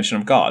includes any mention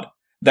of God.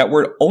 That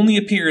word only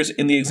appears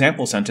in the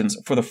example sentence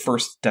for the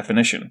first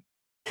definition.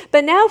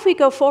 But now if we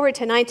go forward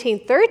to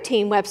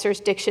 1913 Webster's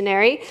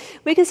Dictionary,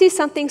 we can see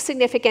something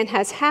significant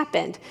has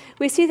happened.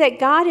 We see that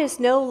God is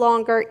no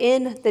longer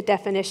in the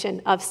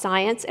definition of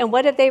science, and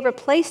what have they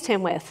replaced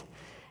him with?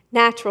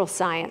 Natural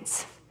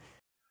science.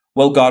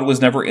 Well, God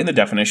was never in the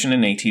definition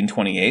in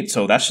 1828,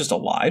 so that's just a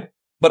lie.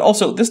 But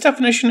also, this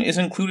definition is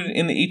included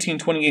in the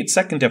 1828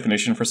 second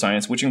definition for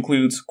science, which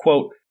includes,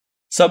 quote,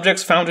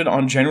 subjects founded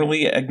on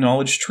generally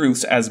acknowledged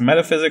truths as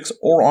metaphysics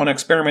or on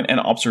experiment and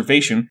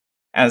observation,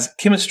 as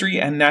chemistry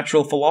and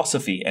natural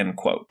philosophy, end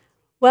quote.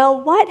 Well,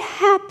 what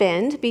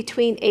happened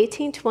between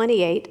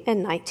 1828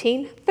 and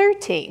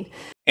 1913?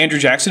 Andrew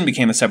Jackson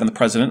became the 7th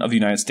President of the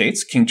United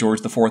States. King George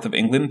IV of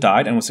England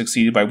died and was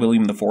succeeded by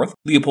William IV.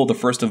 Leopold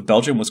I of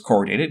Belgium was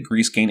coronated.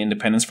 Greece gained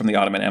independence from the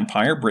Ottoman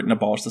Empire. Britain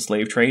abolished the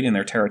slave trade in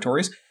their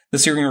territories. The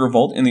Syrian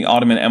revolt in the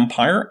Ottoman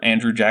Empire.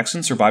 Andrew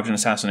Jackson survived an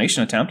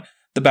assassination attempt.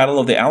 The Battle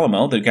of the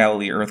Alamo, the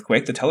Galilee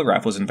earthquake, the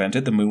telegraph was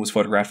invented. The moon was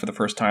photographed for the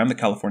first time. The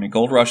California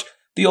Gold Rush.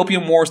 The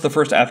Opium Wars, the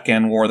first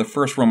Afghan War, the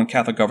first Roman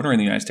Catholic governor in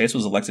the United States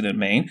was elected in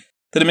Maine.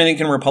 The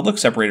Dominican Republic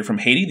separated from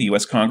Haiti. The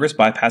U.S. Congress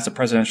bypassed a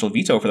presidential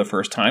veto for the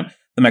first time.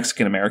 The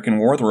Mexican-American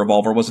War, the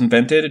revolver was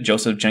invented.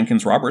 Joseph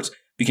Jenkins Roberts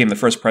became the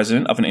first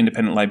president of an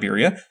independent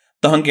Liberia.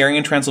 The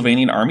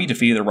Hungarian-Transylvanian army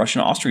defeated the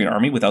Russian-Austrian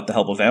army without the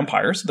help of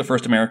vampires. The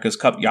first America's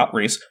Cup yacht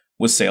race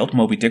was sailed.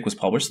 Moby Dick was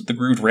published. The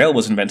grooved rail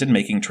was invented,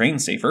 making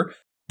trains safer.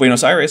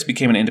 Buenos Aires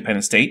became an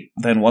independent state,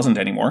 then wasn't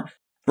anymore.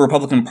 The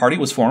Republican Party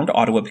was formed,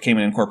 Ottawa became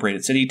an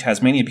incorporated city,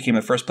 Tasmania became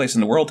the first place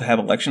in the world to have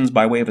elections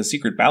by way of a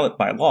secret ballot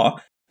by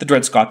law, the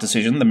Dred Scott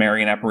decision, the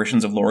Marian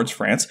apparitions of Lourdes,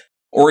 France,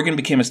 Oregon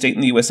became a state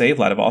in the USA,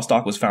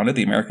 Vladivostok was founded,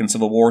 the American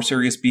Civil War,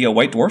 Sirius B, a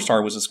white dwarf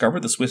star was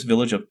discovered, the Swiss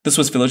village of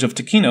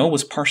Ticino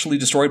was partially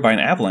destroyed by an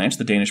avalanche,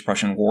 the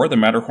Danish-Prussian War, the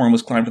Matterhorn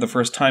was climbed for the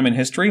first time in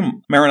history,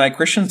 Maronite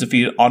Christians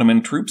defeated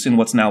Ottoman troops in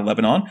what's now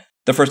Lebanon,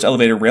 the first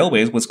elevated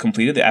railways was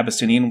completed, the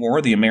Abyssinian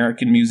War, the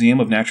American Museum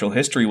of Natural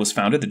History was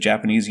founded, the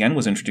Japanese yen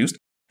was introduced,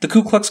 the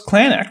Ku Klux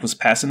Klan Act was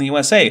passed in the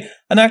USA,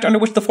 an act under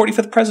which the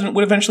 45th president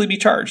would eventually be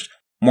charged.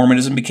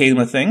 Mormonism became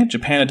a thing,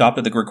 Japan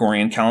adopted the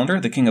Gregorian calendar,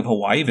 the King of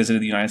Hawaii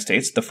visited the United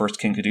States, the first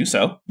king to do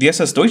so. The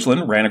SS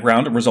Deutschland ran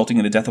aground, resulting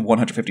in the death of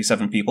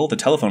 157 people, the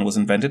telephone was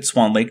invented,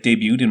 Swan Lake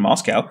debuted in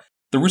Moscow,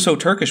 the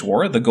Russo-Turkish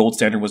War, the gold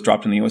standard was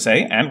dropped in the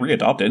USA and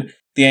readopted,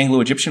 the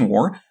Anglo-Egyptian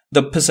War,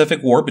 the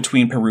Pacific War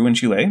between Peru and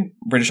Chile,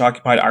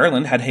 British-occupied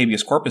Ireland had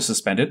habeas corpus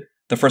suspended,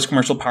 the first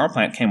commercial power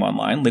plant came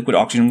online, liquid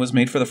oxygen was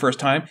made for the first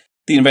time,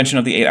 the invention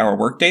of the 8-hour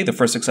workday, the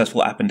first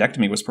successful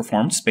appendectomy was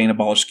performed, Spain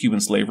abolished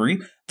Cuban slavery,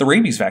 the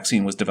rabies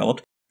vaccine was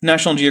developed, the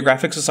National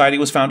Geographic Society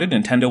was founded,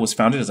 Nintendo was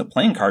founded as a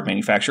playing card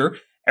manufacturer,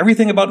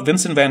 everything about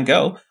Vincent van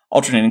Gogh,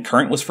 alternating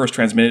current was first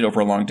transmitted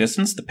over a long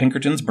distance, the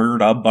Pinkertons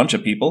murdered a bunch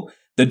of people,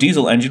 the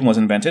diesel engine was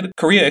invented,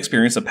 Korea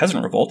experienced a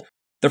peasant revolt,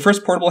 the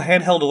first portable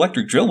handheld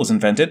electric drill was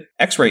invented,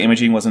 X-ray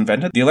imaging was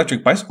invented, the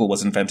electric bicycle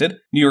was invented,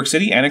 New York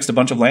City annexed a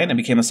bunch of land and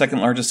became the second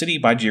largest city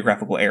by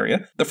geographical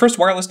area, the first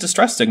wireless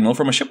distress signal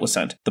from a ship was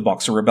sent, the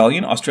Boxer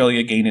Rebellion,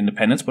 Australia gained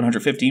independence,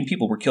 115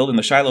 people were killed in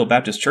the Shiloh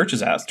Baptist Church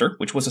disaster,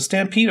 which was a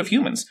stampede of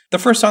humans, the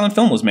first silent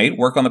film was made,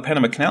 work on the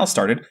Panama Canal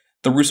started,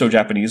 The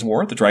Russo-Japanese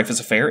War, the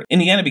Dreyfus Affair,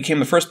 Indiana became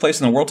the first place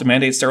in the world to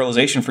mandate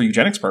sterilization for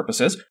eugenics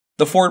purposes,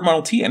 the Ford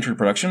Model T entered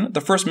production,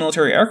 the first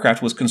military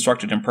aircraft was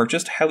constructed and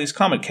purchased, Halley's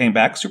Comet came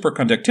back,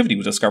 superconductivity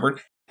was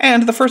discovered,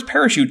 and the first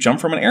parachute jump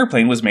from an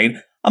airplane was made,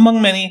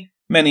 among many,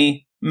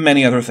 many,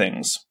 many other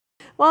things.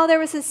 Well, there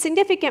was a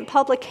significant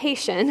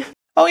publication.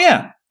 Oh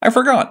yeah, I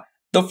forgot.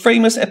 The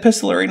famous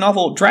epistolary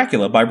novel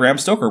Dracula by Bram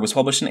Stoker was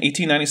published in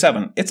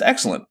 1897. It's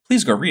excellent.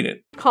 Please go read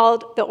it.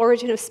 Called The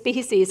Origin of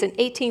Species in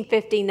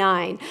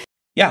 1859.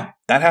 Yeah,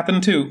 that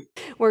happened too.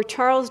 Where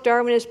Charles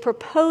Darwin is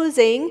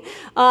proposing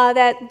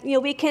that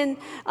we can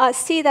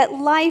see that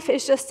life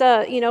is just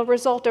a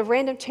result of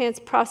random chance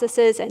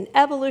processes and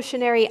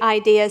evolutionary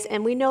ideas,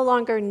 and we no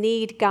longer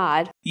need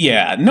God.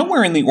 Yeah,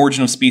 nowhere in The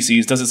Origin of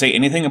Species does it say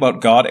anything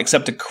about God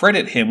except to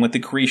credit him with the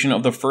creation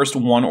of the first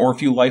one or a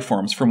few life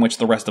forms from which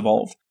the rest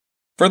evolved.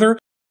 Further,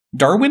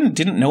 Darwin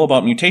didn't know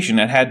about mutation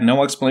and had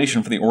no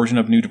explanation for the origin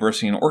of new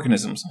diversity in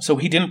organisms, so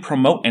he didn't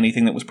promote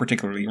anything that was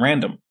particularly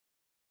random.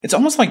 It's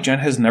almost like Jen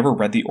has never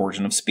read The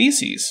Origin of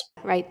Species.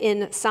 Right,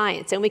 in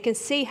science. And we can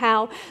see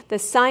how the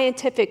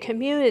scientific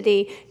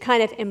community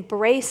kind of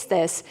embraced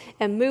this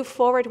and moved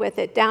forward with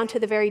it down to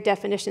the very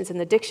definitions in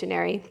the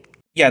dictionary.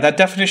 Yeah, that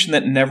definition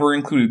that never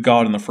included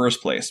God in the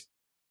first place.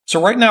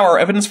 So right now our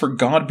evidence for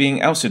God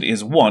being ousted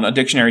is 1, a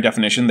dictionary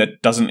definition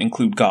that doesn't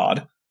include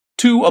God,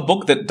 2, a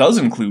book that does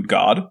include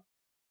God,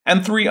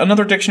 and 3,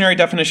 another dictionary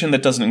definition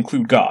that doesn't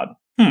include God.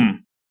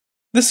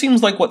 This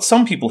seems like what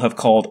some people have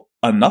called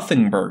a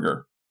nothing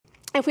burger.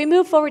 If we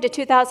move forward to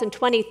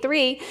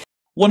 2023...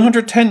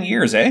 110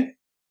 years, eh?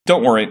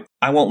 Don't worry,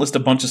 I won't list a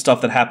bunch of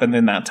stuff that happened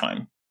in that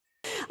time.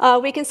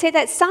 We can say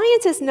that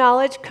science is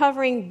knowledge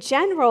covering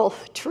general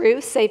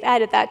truths, they've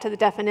added that to the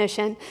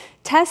definition,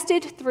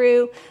 tested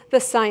through the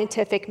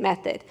scientific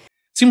method.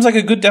 Seems like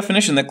a good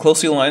definition that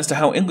closely aligns to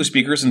how English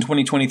speakers in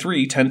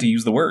 2023 tend to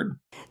use the word.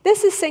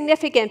 This is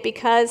significant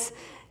because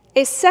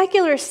a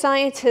secular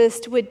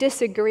scientist would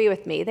disagree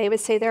with me. They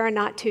would say there are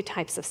not two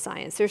types of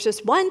science. There's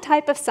just one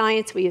type of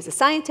science. We use a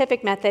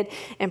scientific method,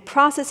 and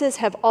processes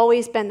have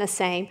always been the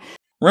same.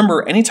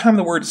 Remember, anytime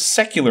the word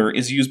secular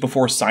is used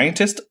before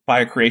scientist by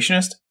a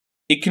creationist,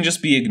 it can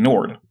just be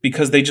ignored,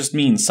 because they just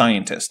mean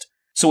scientist.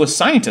 So a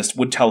scientist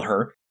would tell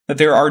her that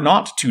there are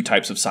not two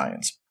types of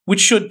science, which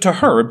should, to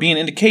her, be an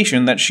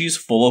indication that she's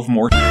full of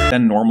more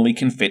than normally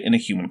can fit in a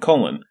human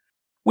colon.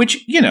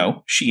 Which,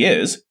 she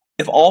is.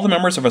 If all the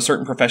members of a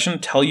certain profession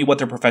tell you what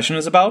their profession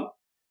is about,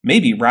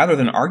 maybe rather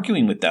than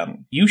arguing with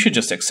them, you should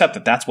just accept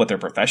that that's what their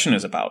profession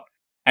is about.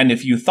 And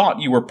if you thought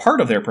you were part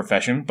of their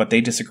profession, but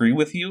they disagree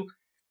with you,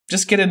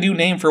 just get a new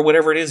name for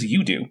whatever it is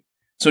you do.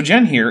 So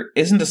Jen here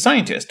isn't a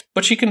scientist,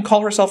 but she can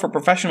call herself a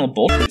professional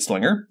bullshit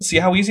slinger. See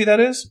how easy that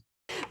is?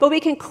 But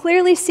we can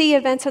clearly see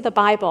events of the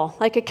Bible,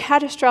 like a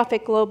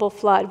catastrophic global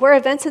flood, where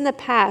events in the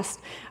past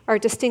are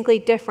distinctly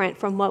different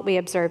from what we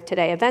observe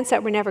today, events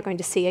that we're never going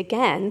to see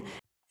again.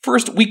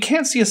 First, we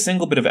can't see a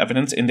single bit of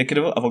evidence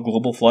indicative of a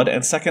global flood,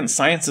 and second,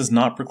 science does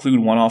not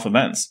preclude one-off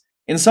events.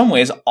 In some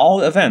ways,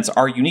 all events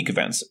are unique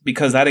events,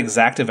 because that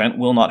exact event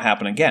will not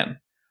happen again.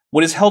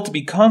 What is held to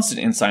be constant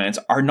in science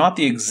are not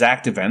the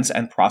exact events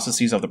and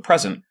processes of the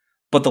present,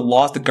 but the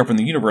laws that govern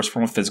the universe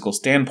from a physical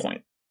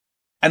standpoint.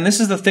 And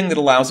this is the thing that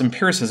allows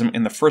empiricism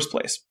in the first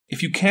place.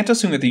 If you can't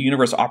assume that the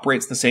universe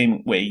operates the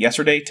same way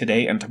yesterday,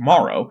 today, and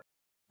tomorrow,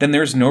 then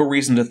there's no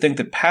reason to think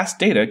that past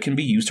data can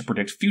be used to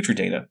predict future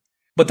data.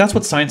 But that's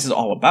what science is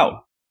all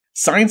about.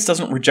 Science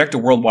doesn't reject a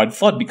worldwide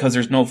flood because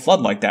there's no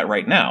flood like that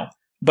right now,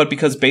 but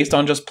because based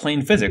on just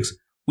plain physics,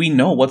 we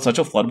know what such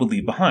a flood would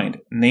leave behind,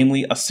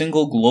 namely a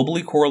single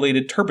globally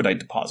correlated turbidite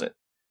deposit.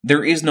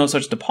 There is no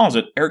such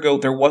deposit, ergo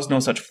there was no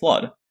such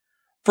flood.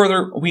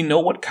 Further, we know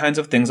what kinds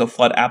of things a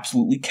flood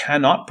absolutely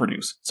cannot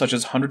produce, such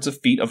as hundreds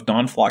of feet of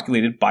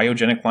non-flocculated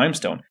biogenic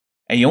limestone,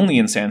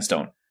 Aeolian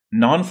sandstone,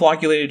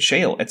 non-flocculated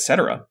shale,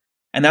 etc.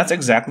 And that's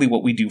exactly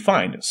what we do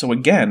find, so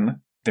again,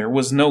 there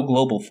was no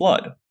global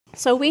flood.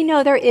 So we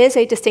know there is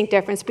a distinct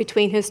difference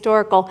between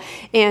historical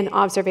and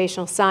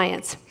observational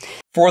science.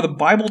 For the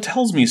Bible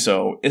tells me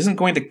so isn't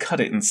going to cut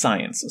it in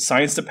science.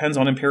 Science depends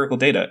on empirical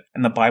data,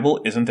 and the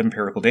Bible isn't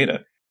empirical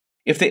data.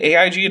 If the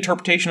AIG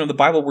interpretation of the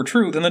Bible were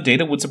true, then the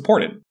data would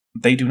support it.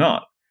 They do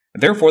not.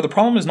 Therefore, the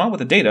problem is not with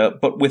the data,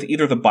 but with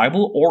either the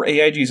Bible or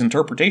AIG's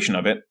interpretation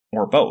of it,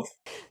 or both.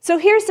 So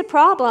here's the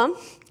problem,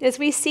 is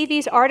we see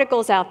these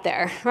articles out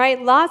there,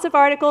 right? Lots of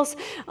articles.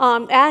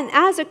 And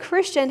as a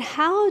Christian,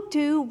 how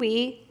do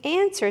we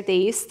answer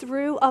these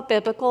through a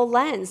biblical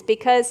lens?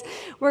 Because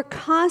we're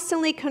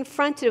constantly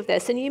confronted with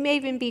this, and you may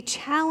even be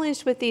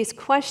challenged with these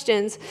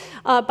questions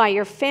by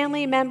your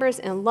family members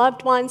and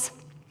loved ones.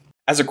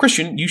 As a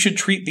Christian, you should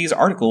treat these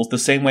articles the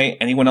same way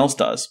anyone else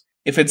does.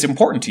 If it's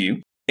important to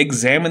you,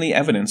 examine the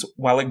evidence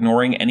while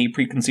ignoring any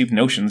preconceived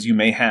notions you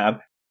may have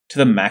to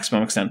the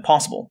maximum extent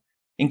possible.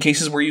 In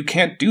cases where you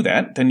can't do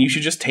that, then you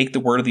should just take the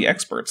word of the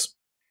experts.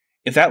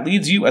 If that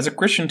leads you as a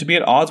Christian to be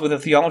at odds with the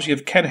theology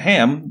of Ken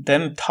Ham,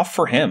 then tough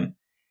for him.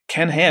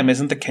 Ken Ham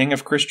isn't the king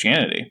of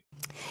Christianity.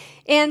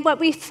 And what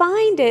we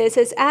find is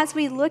as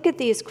we look at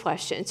these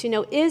questions,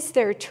 is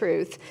there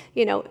truth?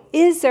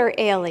 Is there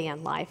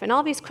alien life? And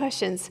all these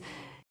questions.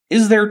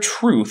 Is there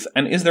truth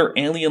and is there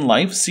alien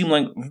life seem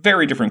like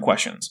very different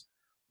questions.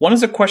 One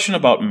is a question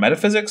about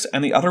metaphysics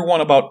and the other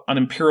one about an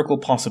empirical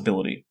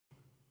possibility.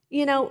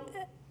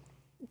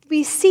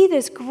 We see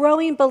this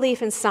growing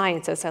belief in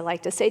science, as I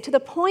like to say, to the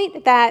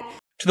point that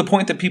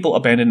people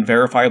abandon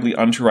verifiably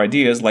untrue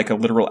ideas like a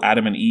literal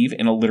Adam and Eve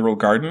in a literal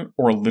garden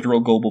or a literal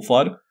global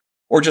flood,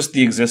 or just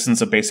the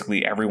existence of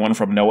basically everyone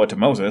from Noah to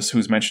Moses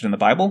who's mentioned in the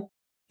Bible.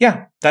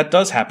 Yeah, that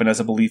does happen as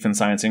a belief in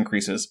science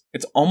increases.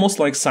 It's almost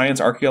like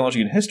science,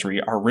 archaeology, and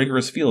history are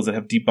rigorous fields that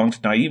have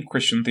debunked naive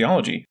Christian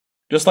theology,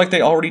 just like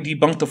they already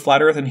debunked the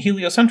flat earth and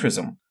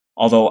heliocentrism.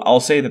 Although I'll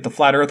say that the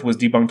flat earth was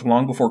debunked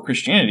long before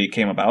Christianity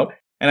came about,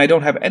 and I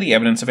don't have any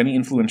evidence of any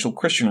influential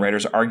Christian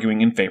writers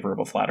arguing in favor of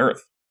a flat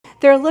earth.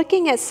 They're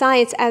looking at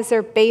science as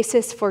their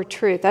basis for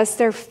truth, as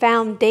their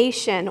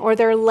foundation or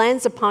their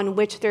lens upon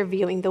which they're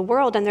viewing the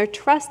world, and they're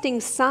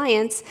trusting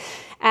science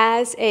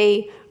as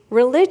a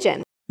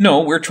religion.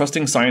 No, we're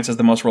trusting science as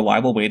the most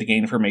reliable way to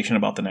gain information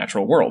about the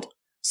natural world.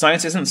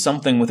 Science isn't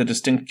something with a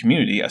distinct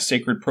community, a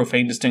sacred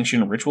profane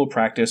distinction, ritual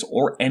practice,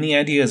 or any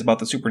ideas about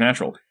the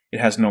supernatural. It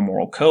has no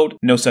moral code,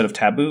 no set of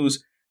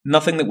taboos,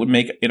 nothing that would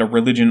make it a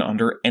religion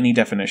under any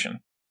definition.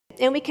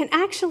 And we can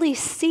actually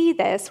see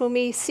this when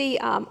we see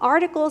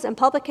articles and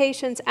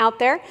publications out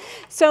there.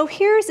 So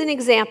here's an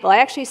example. I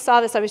actually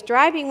saw this. I was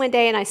driving one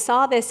day and I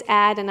saw this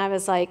ad and I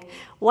was like,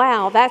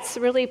 wow, that's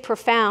really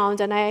profound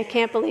and I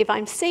can't believe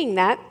I'm seeing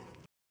that.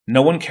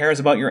 No one cares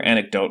about your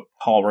anecdote,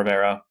 Paul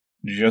Rivera.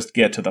 Just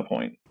get to the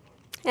point.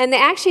 And they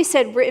actually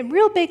said in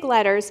real big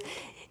letters,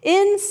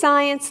 "In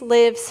science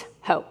lives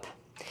hope."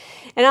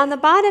 And on the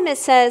bottom it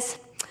says,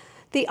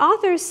 "The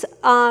authors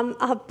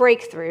of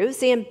breakthroughs,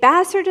 the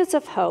ambassadors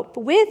of hope,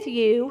 with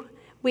you,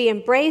 we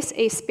embrace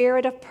a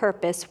spirit of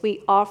purpose.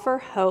 We offer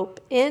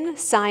hope. In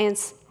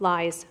science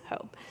lies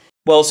hope."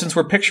 Well, since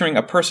we're picturing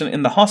a person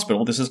in the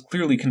hospital, this is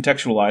clearly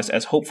contextualized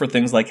as hope for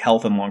things like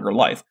health and longer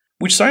life,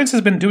 which science has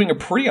been doing a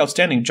pretty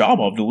outstanding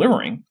job of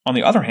delivering. On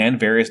the other hand,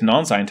 various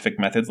non-scientific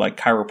methods like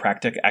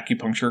chiropractic,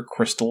 acupuncture,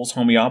 crystals,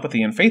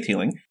 homeopathy, and faith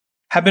healing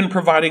have been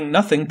providing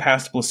nothing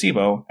past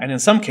placebo, and in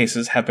some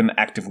cases have been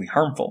actively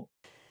harmful.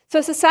 So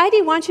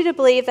society wants you to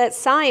believe that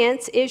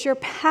science is your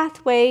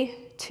pathway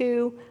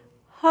to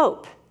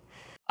hope.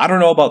 I don't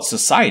know about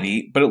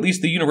society, but at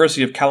least the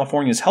University of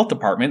California's health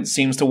department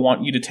seems to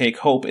want you to take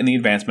hope in the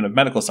advancement of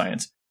medical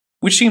science,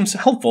 which seems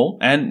helpful,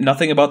 and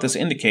nothing about this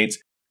indicates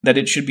that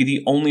it should be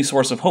the only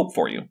source of hope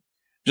for you,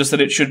 just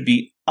that it should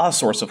be a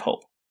source of hope.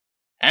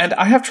 And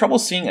I have trouble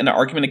seeing an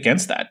argument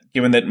against that,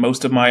 given that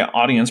most of my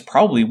audience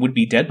probably would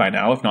be dead by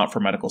now if not for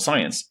medical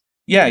science.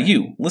 Yeah,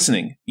 you,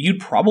 listening,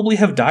 you'd probably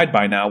have died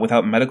by now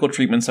without medical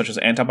treatments such as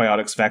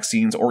antibiotics,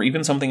 vaccines, or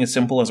even something as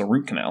simple as a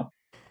root canal.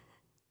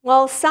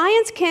 Well,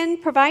 science can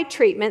provide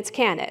treatments,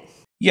 can it?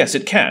 Yes,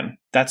 it can.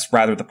 That's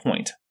rather the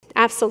point.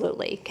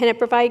 Absolutely. Can it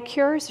provide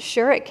cures?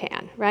 Sure it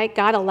can, right?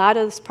 God allowed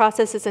those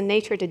processes in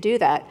nature to do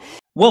that.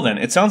 Well then,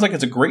 it sounds like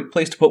it's a great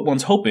place to put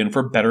one's hope in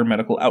for better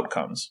medical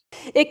outcomes.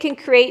 It can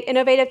create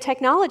innovative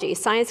technology.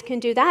 Science can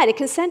do that. It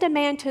can send a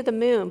man to the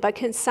moon, but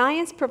can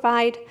science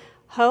provide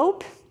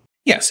hope?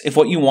 Yes, if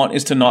what you want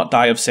is to not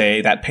die of,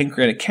 say, that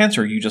pancreatic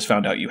cancer you just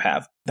found out you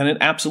have, then it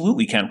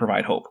absolutely can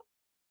provide hope.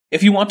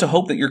 If you want to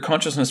hope that your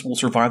consciousness will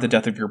survive the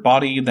death of your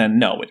body, then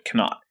no, it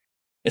cannot.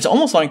 It's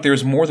almost like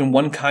there's more than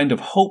one kind of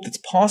hope that's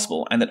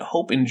possible, and that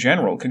hope in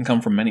general can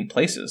come from many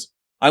places.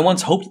 I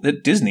once hoped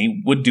that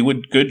Disney would do a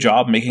good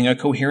job making a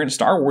coherent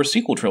Star Wars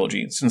sequel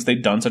trilogy, since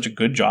they'd done such a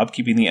good job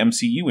keeping the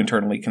MCU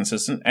internally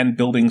consistent and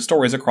building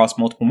stories across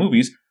multiple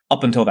movies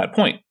up until that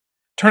point.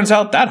 Turns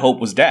out that hope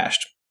was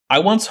dashed. I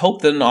once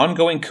hoped that an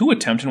ongoing coup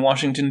attempt in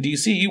Washington,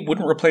 D.C.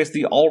 wouldn't replace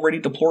the already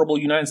deplorable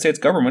United States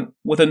government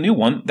with a new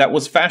one that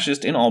was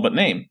fascist in all but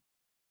name.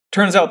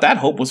 Turns out that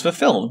hope was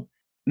fulfilled.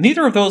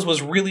 Neither of those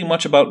was really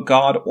much about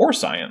God or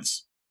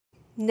science.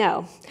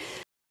 No.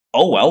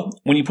 Oh well,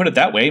 when you put it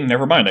that way,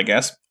 never mind, I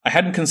guess. I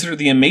hadn't considered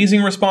the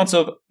amazing response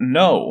of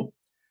no.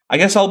 I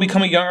guess I'll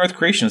become a young Earth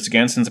creationist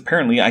again, since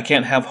apparently I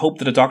can't have hope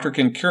that a doctor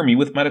can cure me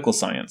with medical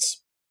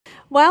science.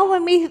 Well,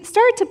 when we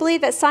start to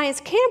believe that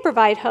science can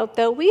provide hope,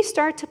 though, we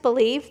start to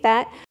believe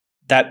that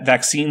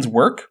vaccines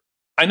work?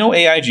 I know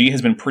AIG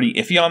has been pretty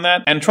iffy on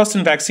that, and trust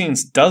in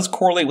vaccines does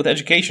correlate with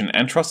education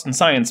and trust in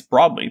science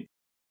broadly.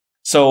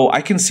 So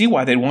I can see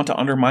why they'd want to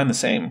undermine the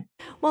same.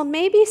 Well,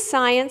 maybe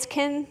science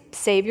can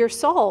save your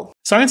soul.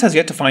 Science has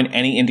yet to find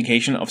any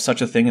indication of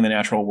such a thing in the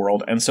natural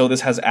world, and so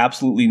this has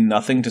absolutely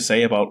nothing to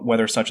say about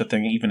whether such a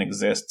thing even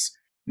exists.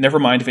 Never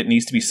mind if it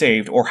needs to be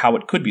saved or how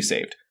it could be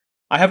saved.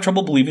 I have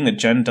trouble believing that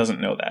Jen doesn't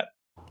know that.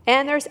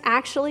 And there's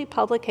actually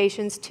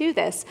publications to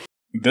this.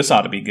 This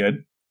ought to be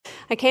good.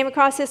 I came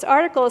across this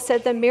article that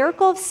said, "The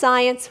Miracle of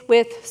Science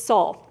with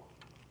Soul."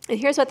 And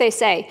here's what they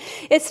say.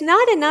 It's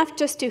not enough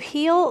just to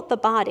heal the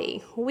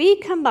body. We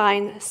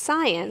combine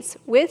science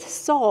with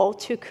soul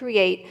to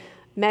create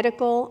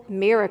medical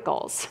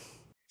miracles.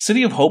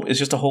 City of Hope is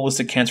just a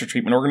holistic cancer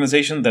treatment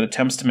organization that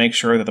attempts to make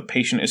sure that the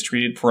patient is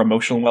treated for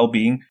emotional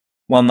well-being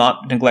while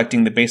not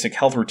neglecting the basic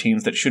health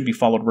routines that should be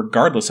followed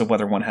regardless of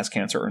whether one has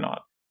cancer or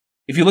not.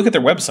 If you look at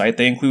their website,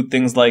 they include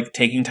things like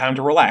taking time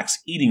to relax,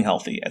 eating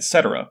healthy,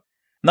 etc.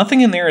 Nothing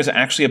in there is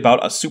actually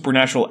about a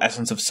supernatural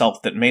essence of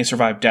self that may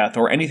survive death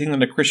or anything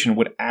that a Christian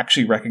would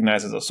actually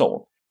recognize as a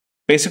soul.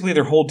 Basically,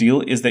 their whole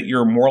deal is that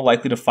you're more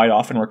likely to fight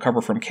off and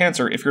recover from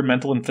cancer if your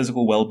mental and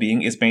physical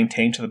well-being is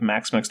maintained to the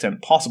maximum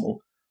extent possible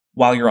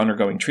while you're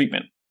undergoing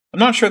treatment. I'm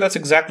not sure that's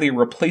exactly a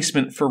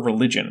replacement for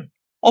religion.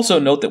 Also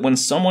note that when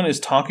someone is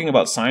talking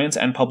about science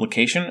and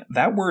publication,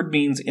 that word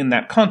means in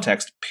that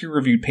context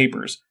peer-reviewed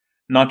papers,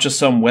 not just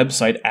some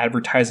website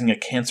advertising a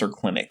cancer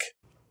clinic.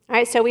 All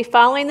right, so we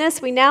following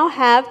this, we now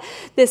have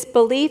this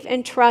belief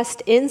and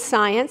trust in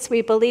science.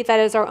 We believe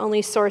that is our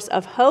only source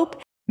of hope.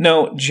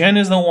 No, Jen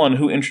is the one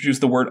who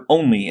introduced the word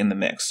only in the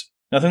mix.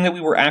 Nothing that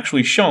we were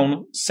actually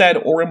shown said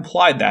or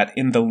implied that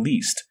in the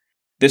least.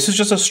 This is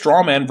just a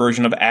straw man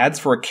version of ads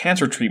for a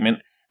cancer treatment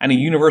and a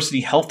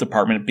university health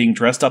department being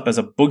dressed up as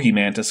a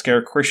boogeyman to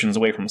scare Christians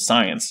away from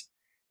science.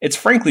 It's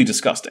frankly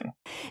disgusting.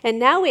 And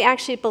now we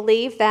actually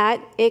believe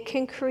that it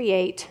can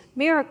create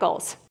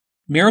miracles.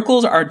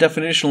 Miracles are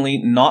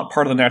definitionally not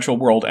part of the natural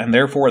world, and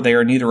therefore they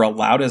are neither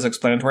allowed as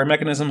explanatory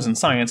mechanisms in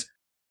science,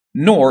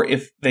 nor,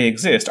 if they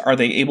exist, are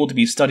they able to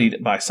be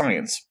studied by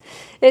science.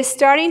 It's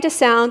starting to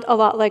sound a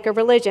lot like a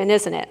religion,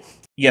 isn't it?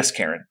 Yes,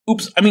 Karen.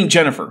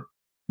 Jennifer.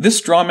 This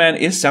straw man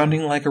is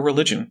sounding like a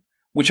religion,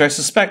 which I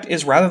suspect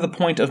is rather the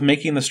point of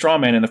making the straw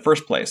man in the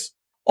first place.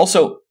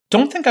 Also,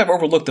 don't think I've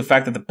overlooked the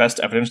fact that the best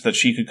evidence that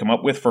she could come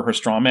up with for her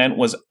straw man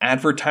was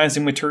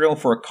advertising material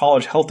for a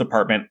college health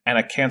department and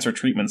a cancer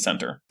treatment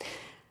center.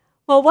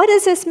 Well, what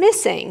is this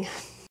missing?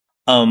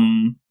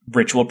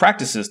 Ritual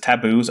practices,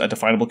 taboos, a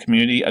definable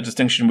community, a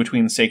distinction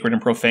between sacred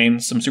and profane,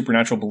 some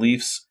supernatural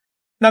beliefs.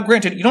 Now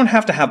granted, you don't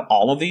have to have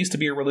all of these to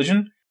be a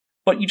religion,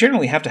 but you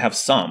generally have to have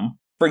some.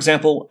 For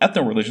example,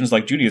 ethno-religions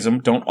like Judaism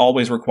don't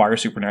always require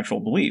supernatural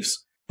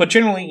beliefs, but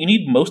generally you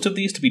need most of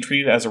these to be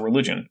treated as a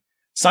religion.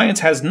 Science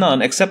has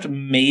none except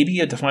maybe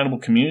a definable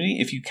community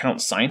if you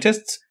count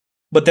scientists,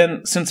 but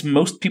then since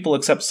most people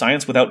accept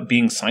science without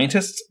being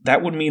scientists,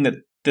 that would mean that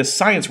this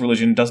science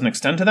religion doesn't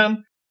extend to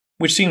them,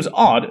 which seems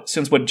odd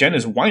since what Jen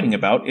is whining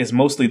about is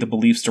mostly the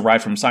beliefs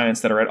derived from science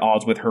that are at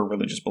odds with her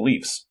religious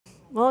beliefs.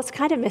 Well, it's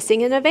kind of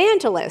missing an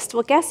evangelist.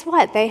 Well, guess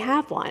what? They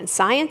have one.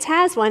 Science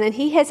has one, and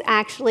he has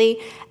actually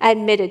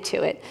admitted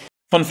to it.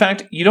 Fun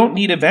fact, you don't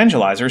need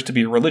evangelizers to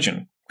be a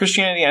religion.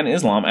 Christianity and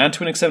Islam, and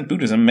to an extent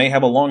Buddhism, may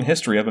have a long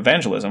history of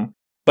evangelism,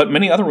 but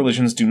many other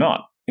religions do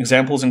not.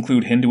 Examples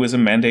include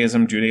Hinduism,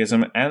 Mandaism,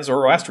 Judaism, and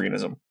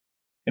Zoroastrianism.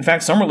 In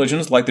fact, some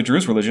religions, like the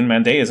Druze religion,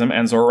 Mandaism,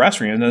 and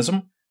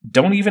Zoroastrianism,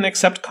 don't even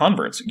accept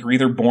converts. You're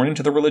either born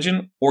into the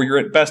religion, or you're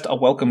at best a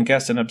welcome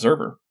guest and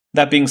observer.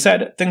 That being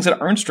said, things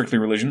that aren't strictly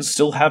religions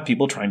still have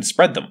people trying to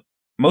spread them.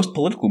 Most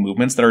political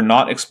movements that are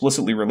not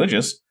explicitly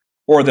religious,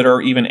 or that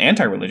are even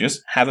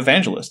anti-religious, have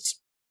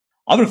evangelists.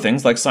 Other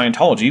things, like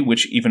Scientology,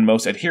 which even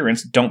most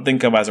adherents don't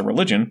think of as a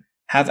religion,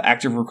 have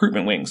active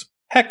recruitment wings.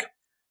 Heck,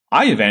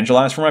 I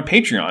evangelize for my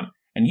Patreon,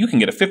 and you can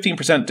get a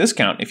 15%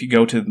 discount if you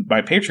go to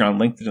my Patreon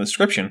link in the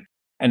description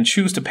and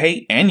choose to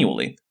pay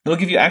annually. It'll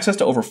give you access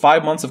to over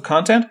 5 months of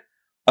content,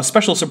 a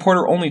special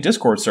supporter-only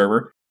Discord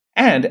server,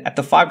 and at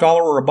the $5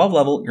 or above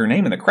level, your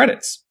name in the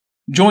credits.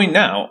 Join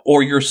now,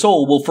 or your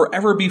soul will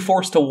forever be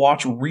forced to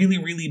watch really,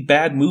 really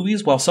bad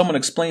movies while someone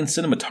explains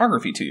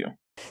cinematography to you.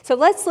 So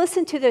let's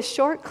listen to this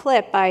short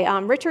clip by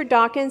Richard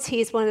Dawkins.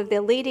 He's one of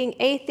the leading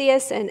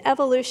atheists and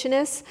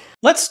evolutionists.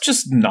 Let's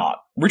just not.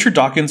 Richard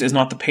Dawkins is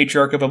not the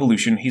patriarch of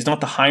evolution, he's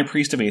not the high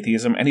priest of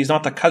atheism, and he's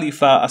not the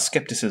Khalifa of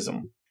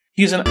skepticism.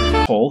 He's an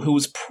asshole who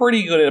was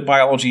pretty good at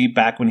biology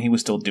back when he was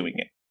still doing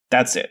it.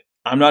 That's it.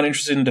 I'm not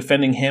interested in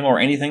defending him or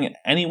anything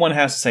anyone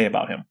has to say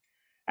about him.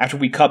 After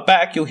we cut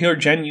back, you'll hear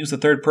Jen use the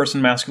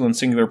third-person masculine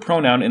singular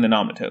pronoun in the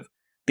nominative.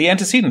 The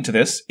antecedent to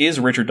this is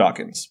Richard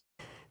Dawkins.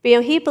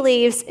 But, he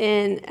believes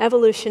in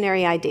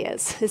evolutionary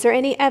ideas. Is there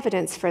any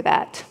evidence for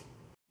that?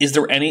 Is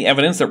there any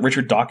evidence that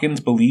Richard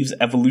Dawkins believes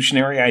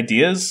evolutionary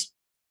ideas?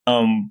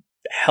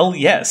 Hell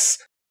yes.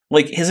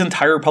 Like, his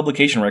entire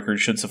publication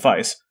record should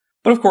suffice.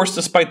 But of course,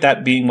 despite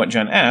that being what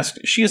Jen asked,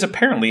 she is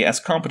apparently as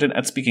competent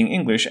at speaking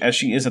English as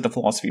she is at the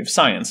philosophy of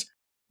science.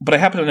 But I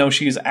happen to know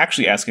she is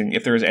actually asking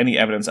if there is any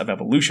evidence of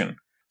evolution.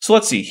 So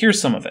let's see, here's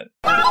some of it.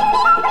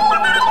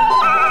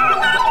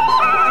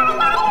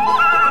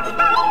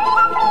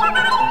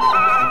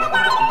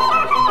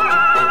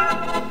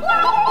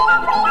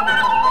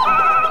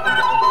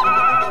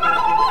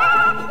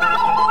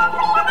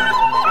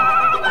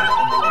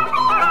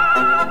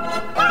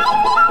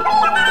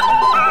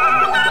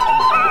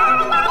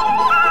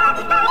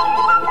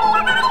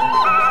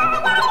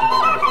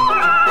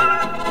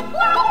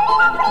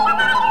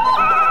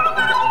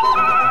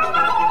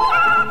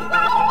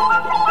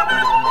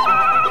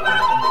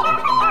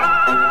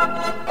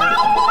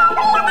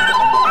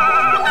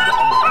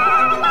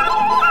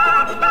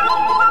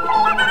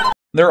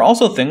 There are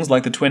also things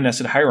like the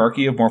twin-nested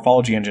hierarchy of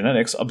morphology and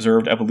genetics,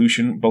 observed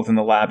evolution both in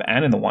the lab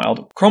and in the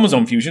wild,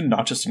 chromosome fusion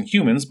not just in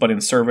humans but in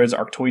cervids,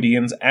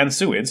 arctoideans, and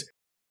suids,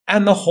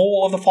 and the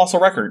whole of the fossil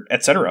record,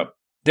 etc.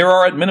 There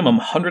are at minimum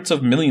hundreds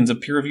of millions of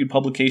peer-reviewed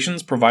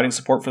publications providing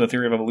support for the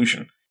theory of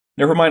evolution.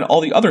 Never mind all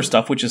the other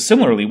stuff which is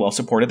similarly well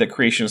supported that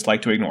creationists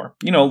like to ignore.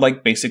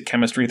 Like basic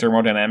chemistry,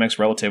 thermodynamics,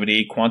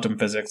 relativity, quantum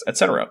physics,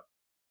 etc.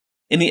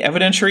 In the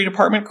evidentiary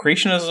department,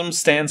 creationism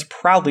stands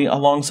proudly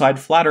alongside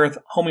flat Earth,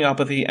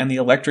 homeopathy, and the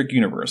electric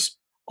universe,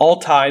 all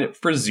tied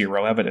for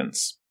zero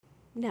evidence.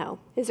 No.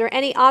 Is there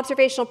any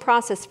observational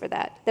process for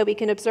that we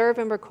can observe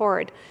and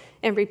record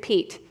and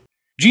repeat?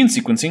 Gene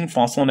sequencing,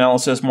 fossil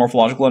analysis,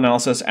 morphological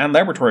analysis, and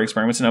laboratory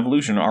experiments in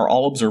evolution are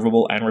all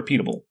observable and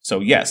repeatable,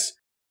 so yes.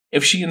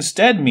 If she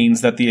instead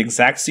means that the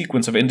exact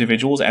sequence of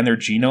individuals and their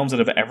genomes that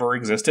have ever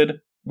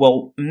existed,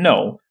 well,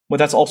 no, but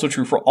that's also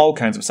true for all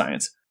kinds of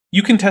science.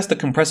 You can test the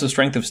compressive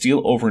strength of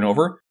steel over and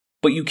over,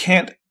 but you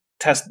can't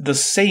test the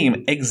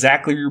same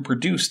exactly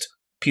reproduced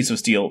piece of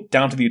steel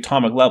down to the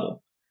atomic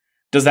level.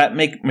 Does that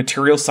make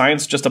material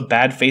science just a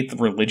bad faith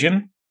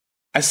religion?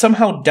 I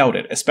somehow doubt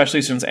it,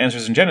 especially since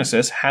Answers in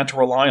Genesis had to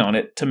rely on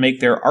it to make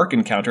their Ark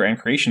Encounter and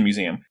Creation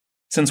Museum,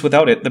 since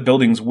without it, the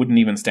buildings wouldn't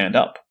even stand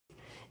up.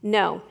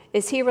 No.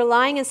 Is he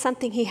relying on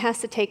something he has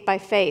to take by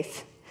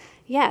faith?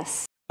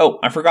 Yes. Oh,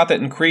 I forgot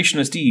that in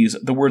creationistese,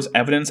 the words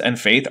evidence and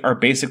faith are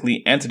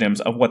basically antonyms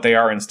of what they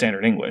are in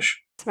standard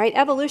English. Right?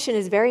 Evolution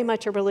is very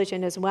much a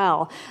religion as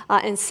well,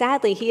 and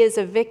sadly, he is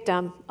a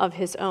victim of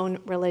his own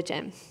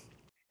religion.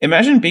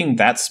 Imagine being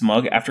that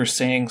smug after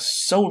saying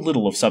so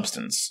little of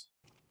substance.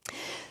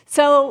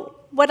 So,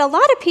 what a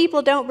lot of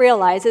people don't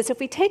realize is if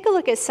we take a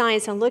look at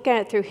science and look at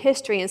it through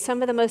history, and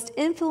some of the most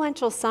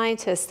influential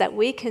scientists that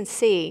we can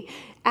see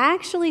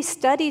actually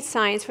studied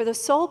science for the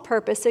sole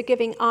purpose of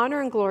giving honor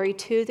and glory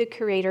to the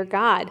Creator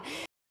God.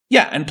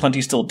 Yeah, and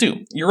plenty still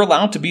do. You're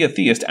allowed to be a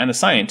theist and a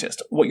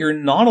scientist. What you're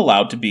not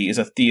allowed to be is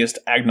a theist,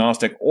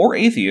 agnostic, or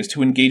atheist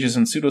who engages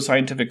in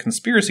pseudoscientific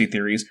conspiracy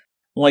theories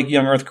like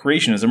young Earth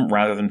creationism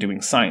rather than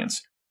doing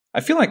science.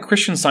 I feel like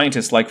Christian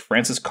scientists like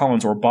Francis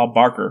Collins or Bob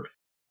Barker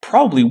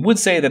probably would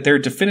say that their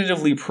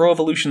definitively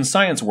pro-evolution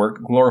science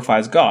work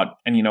glorifies God,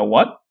 and you know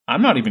what?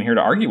 I'm not even here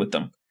to argue with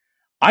them.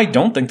 I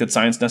don't think that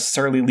science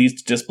necessarily leads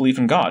to disbelief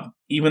in God,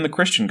 even the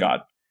Christian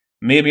God.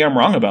 Maybe I'm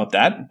wrong about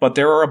that, but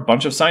there are a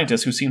bunch of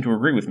scientists who seem to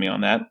agree with me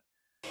on that.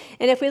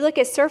 And if we look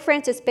at Sir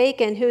Francis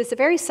Bacon, who is the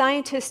very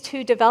scientist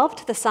who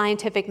developed the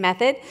scientific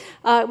method,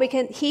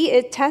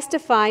 he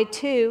testified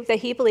too that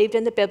he believed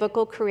in the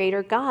biblical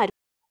Creator God.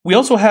 We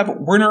also have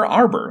Werner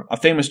Arber, a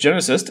famous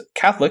geneticist,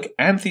 Catholic,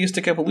 and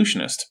theistic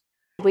evolutionist.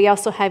 We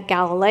also have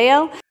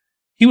Galileo.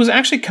 He was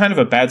actually kind of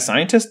a bad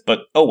scientist,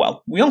 but oh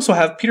well. We also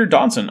have Peter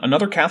Dodson,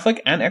 another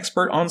Catholic and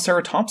expert on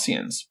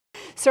ceratopsians.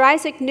 Sir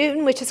Isaac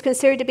Newton, which is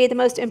considered to be the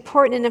most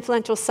important and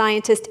influential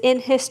scientist in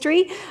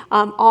history,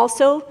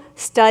 also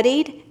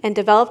studied and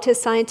developed his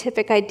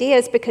scientific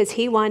ideas because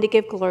he wanted to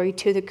give glory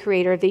to the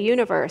Creator of the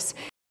universe.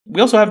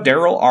 We also have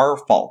Darrell R.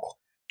 Falk,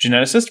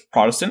 geneticist,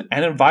 Protestant,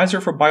 and advisor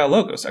for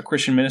Biologos, a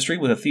Christian ministry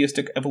with a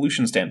theistic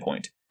evolution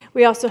standpoint.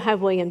 We also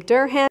have William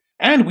Durham.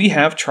 And we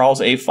have Charles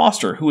A.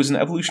 Foster, who is an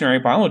evolutionary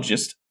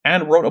biologist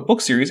and wrote a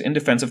book series in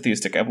defense of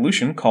theistic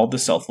evolution called The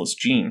Selfless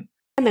Gene.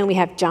 And then we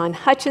have John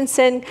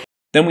Hutchinson.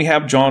 Then we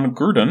have John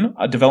Grudem,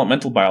 a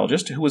developmental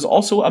biologist who is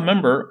also a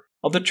member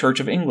of the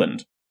Church of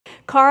England.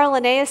 Carl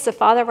Linnaeus, the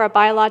father of our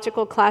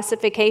biological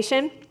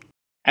classification.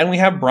 And we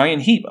have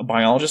Brian Heap, a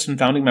biologist and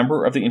founding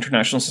member of the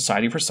International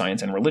Society for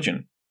Science and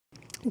Religion.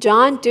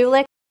 John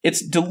Dulick.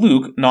 It's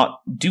DeLuke,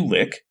 not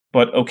Dulick,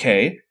 but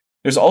okay.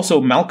 There's also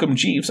Malcolm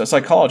Jeeves, a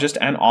psychologist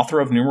and author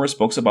of numerous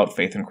books about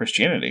faith and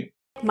Christianity.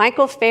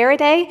 Michael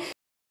Faraday.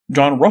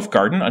 John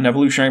Roughgarden, an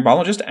evolutionary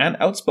biologist and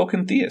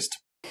outspoken theist.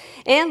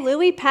 And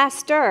Louis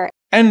Pasteur.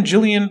 And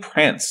Gillian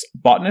Prance,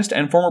 botanist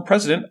and former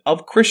president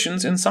of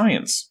Christians in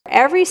Science.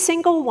 Every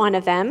single one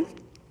of them,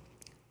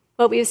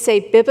 what we would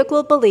say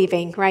biblical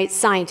believing, right,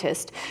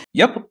 scientist.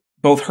 Yep,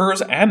 both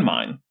hers and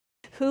mine.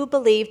 Who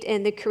believed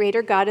in the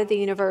Creator God of the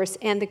universe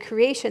and the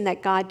creation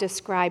that God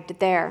described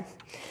there.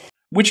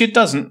 Which it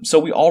doesn't, so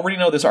we already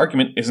know this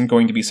argument isn't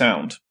going to be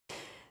sound.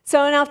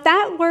 So now if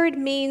that word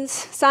means,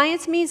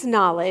 science means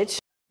knowledge.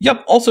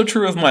 Yep, also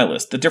true of my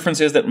list. The difference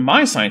is that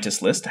my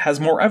scientist list has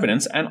more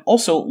evidence and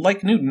also,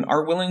 like Newton,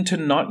 are willing to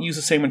not use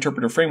the same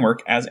interpretive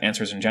framework as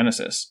Answers in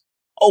Genesis.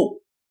 Oh,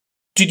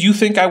 did you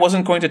think I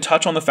wasn't going to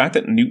touch on the fact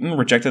that Newton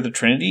rejected the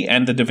Trinity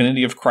and the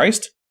divinity of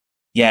Christ?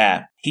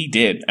 Yeah, he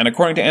did, and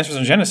according to Answers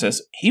in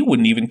Genesis, he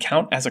wouldn't even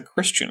count as a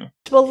Christian.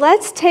 Well,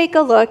 let's take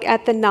a look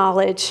at the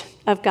knowledge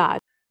of God.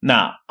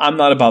 Nah, I'm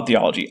not about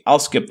theology. I'll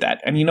skip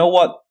that. And you know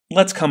what?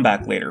 Let's come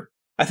back later.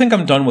 I think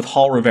I'm done with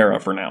Hall Rivera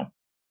for now.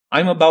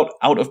 I'm about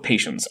out of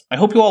patience. I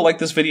hope you all liked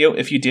this video.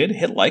 If you did,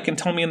 hit like and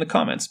tell me in the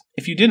comments.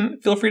 If you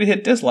didn't, feel free to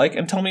hit dislike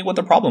and tell me what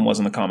the problem was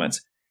in the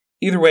comments.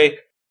 Either way,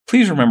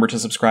 please remember to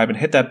subscribe and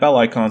hit that bell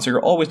icon so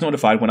you're always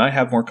notified when I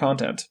have more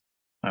content.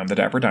 I'm the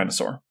Dapper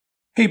Dinosaur.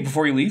 Hey,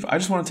 before you leave, I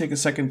just want to take a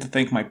second to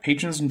thank my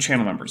patrons and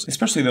channel members,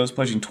 especially those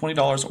pledging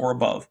 $20 or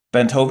above.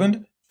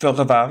 Benthoven, Phil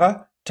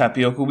Rivara,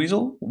 Tapioca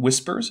Weasel,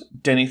 Whispers,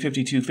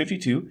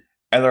 Denny5252,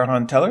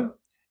 Ellerhan Teller,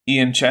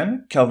 Ian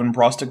Chen, Kelvin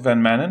Brostick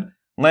Van Manen,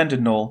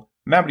 Landon Knoll,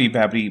 Mabbity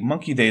Babbity,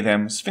 Monkey They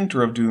Them,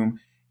 Sphincter of Doom,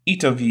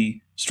 Ita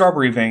V,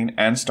 Strawberry Vein,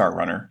 and Star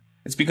Runner.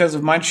 It's because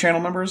of my channel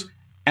members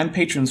and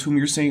patrons whom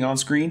you're seeing on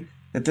screen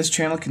that this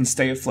channel can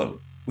stay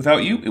afloat.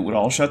 Without you, it would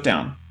all shut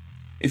down.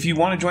 If you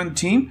want to join the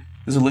team,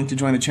 there's a link to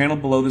join the channel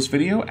below this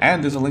video,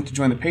 and there's a link to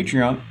join the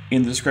Patreon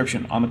in the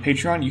description. On the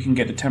Patreon, you can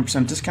get a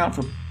 10% discount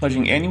for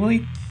pledging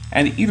annually,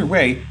 and either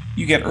way,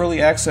 you get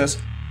early access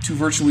to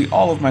virtually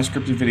all of my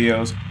scripted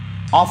videos,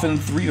 often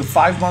 3 to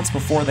 5 months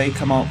before they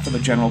come out for the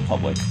general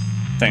public.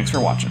 Thanks for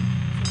watching.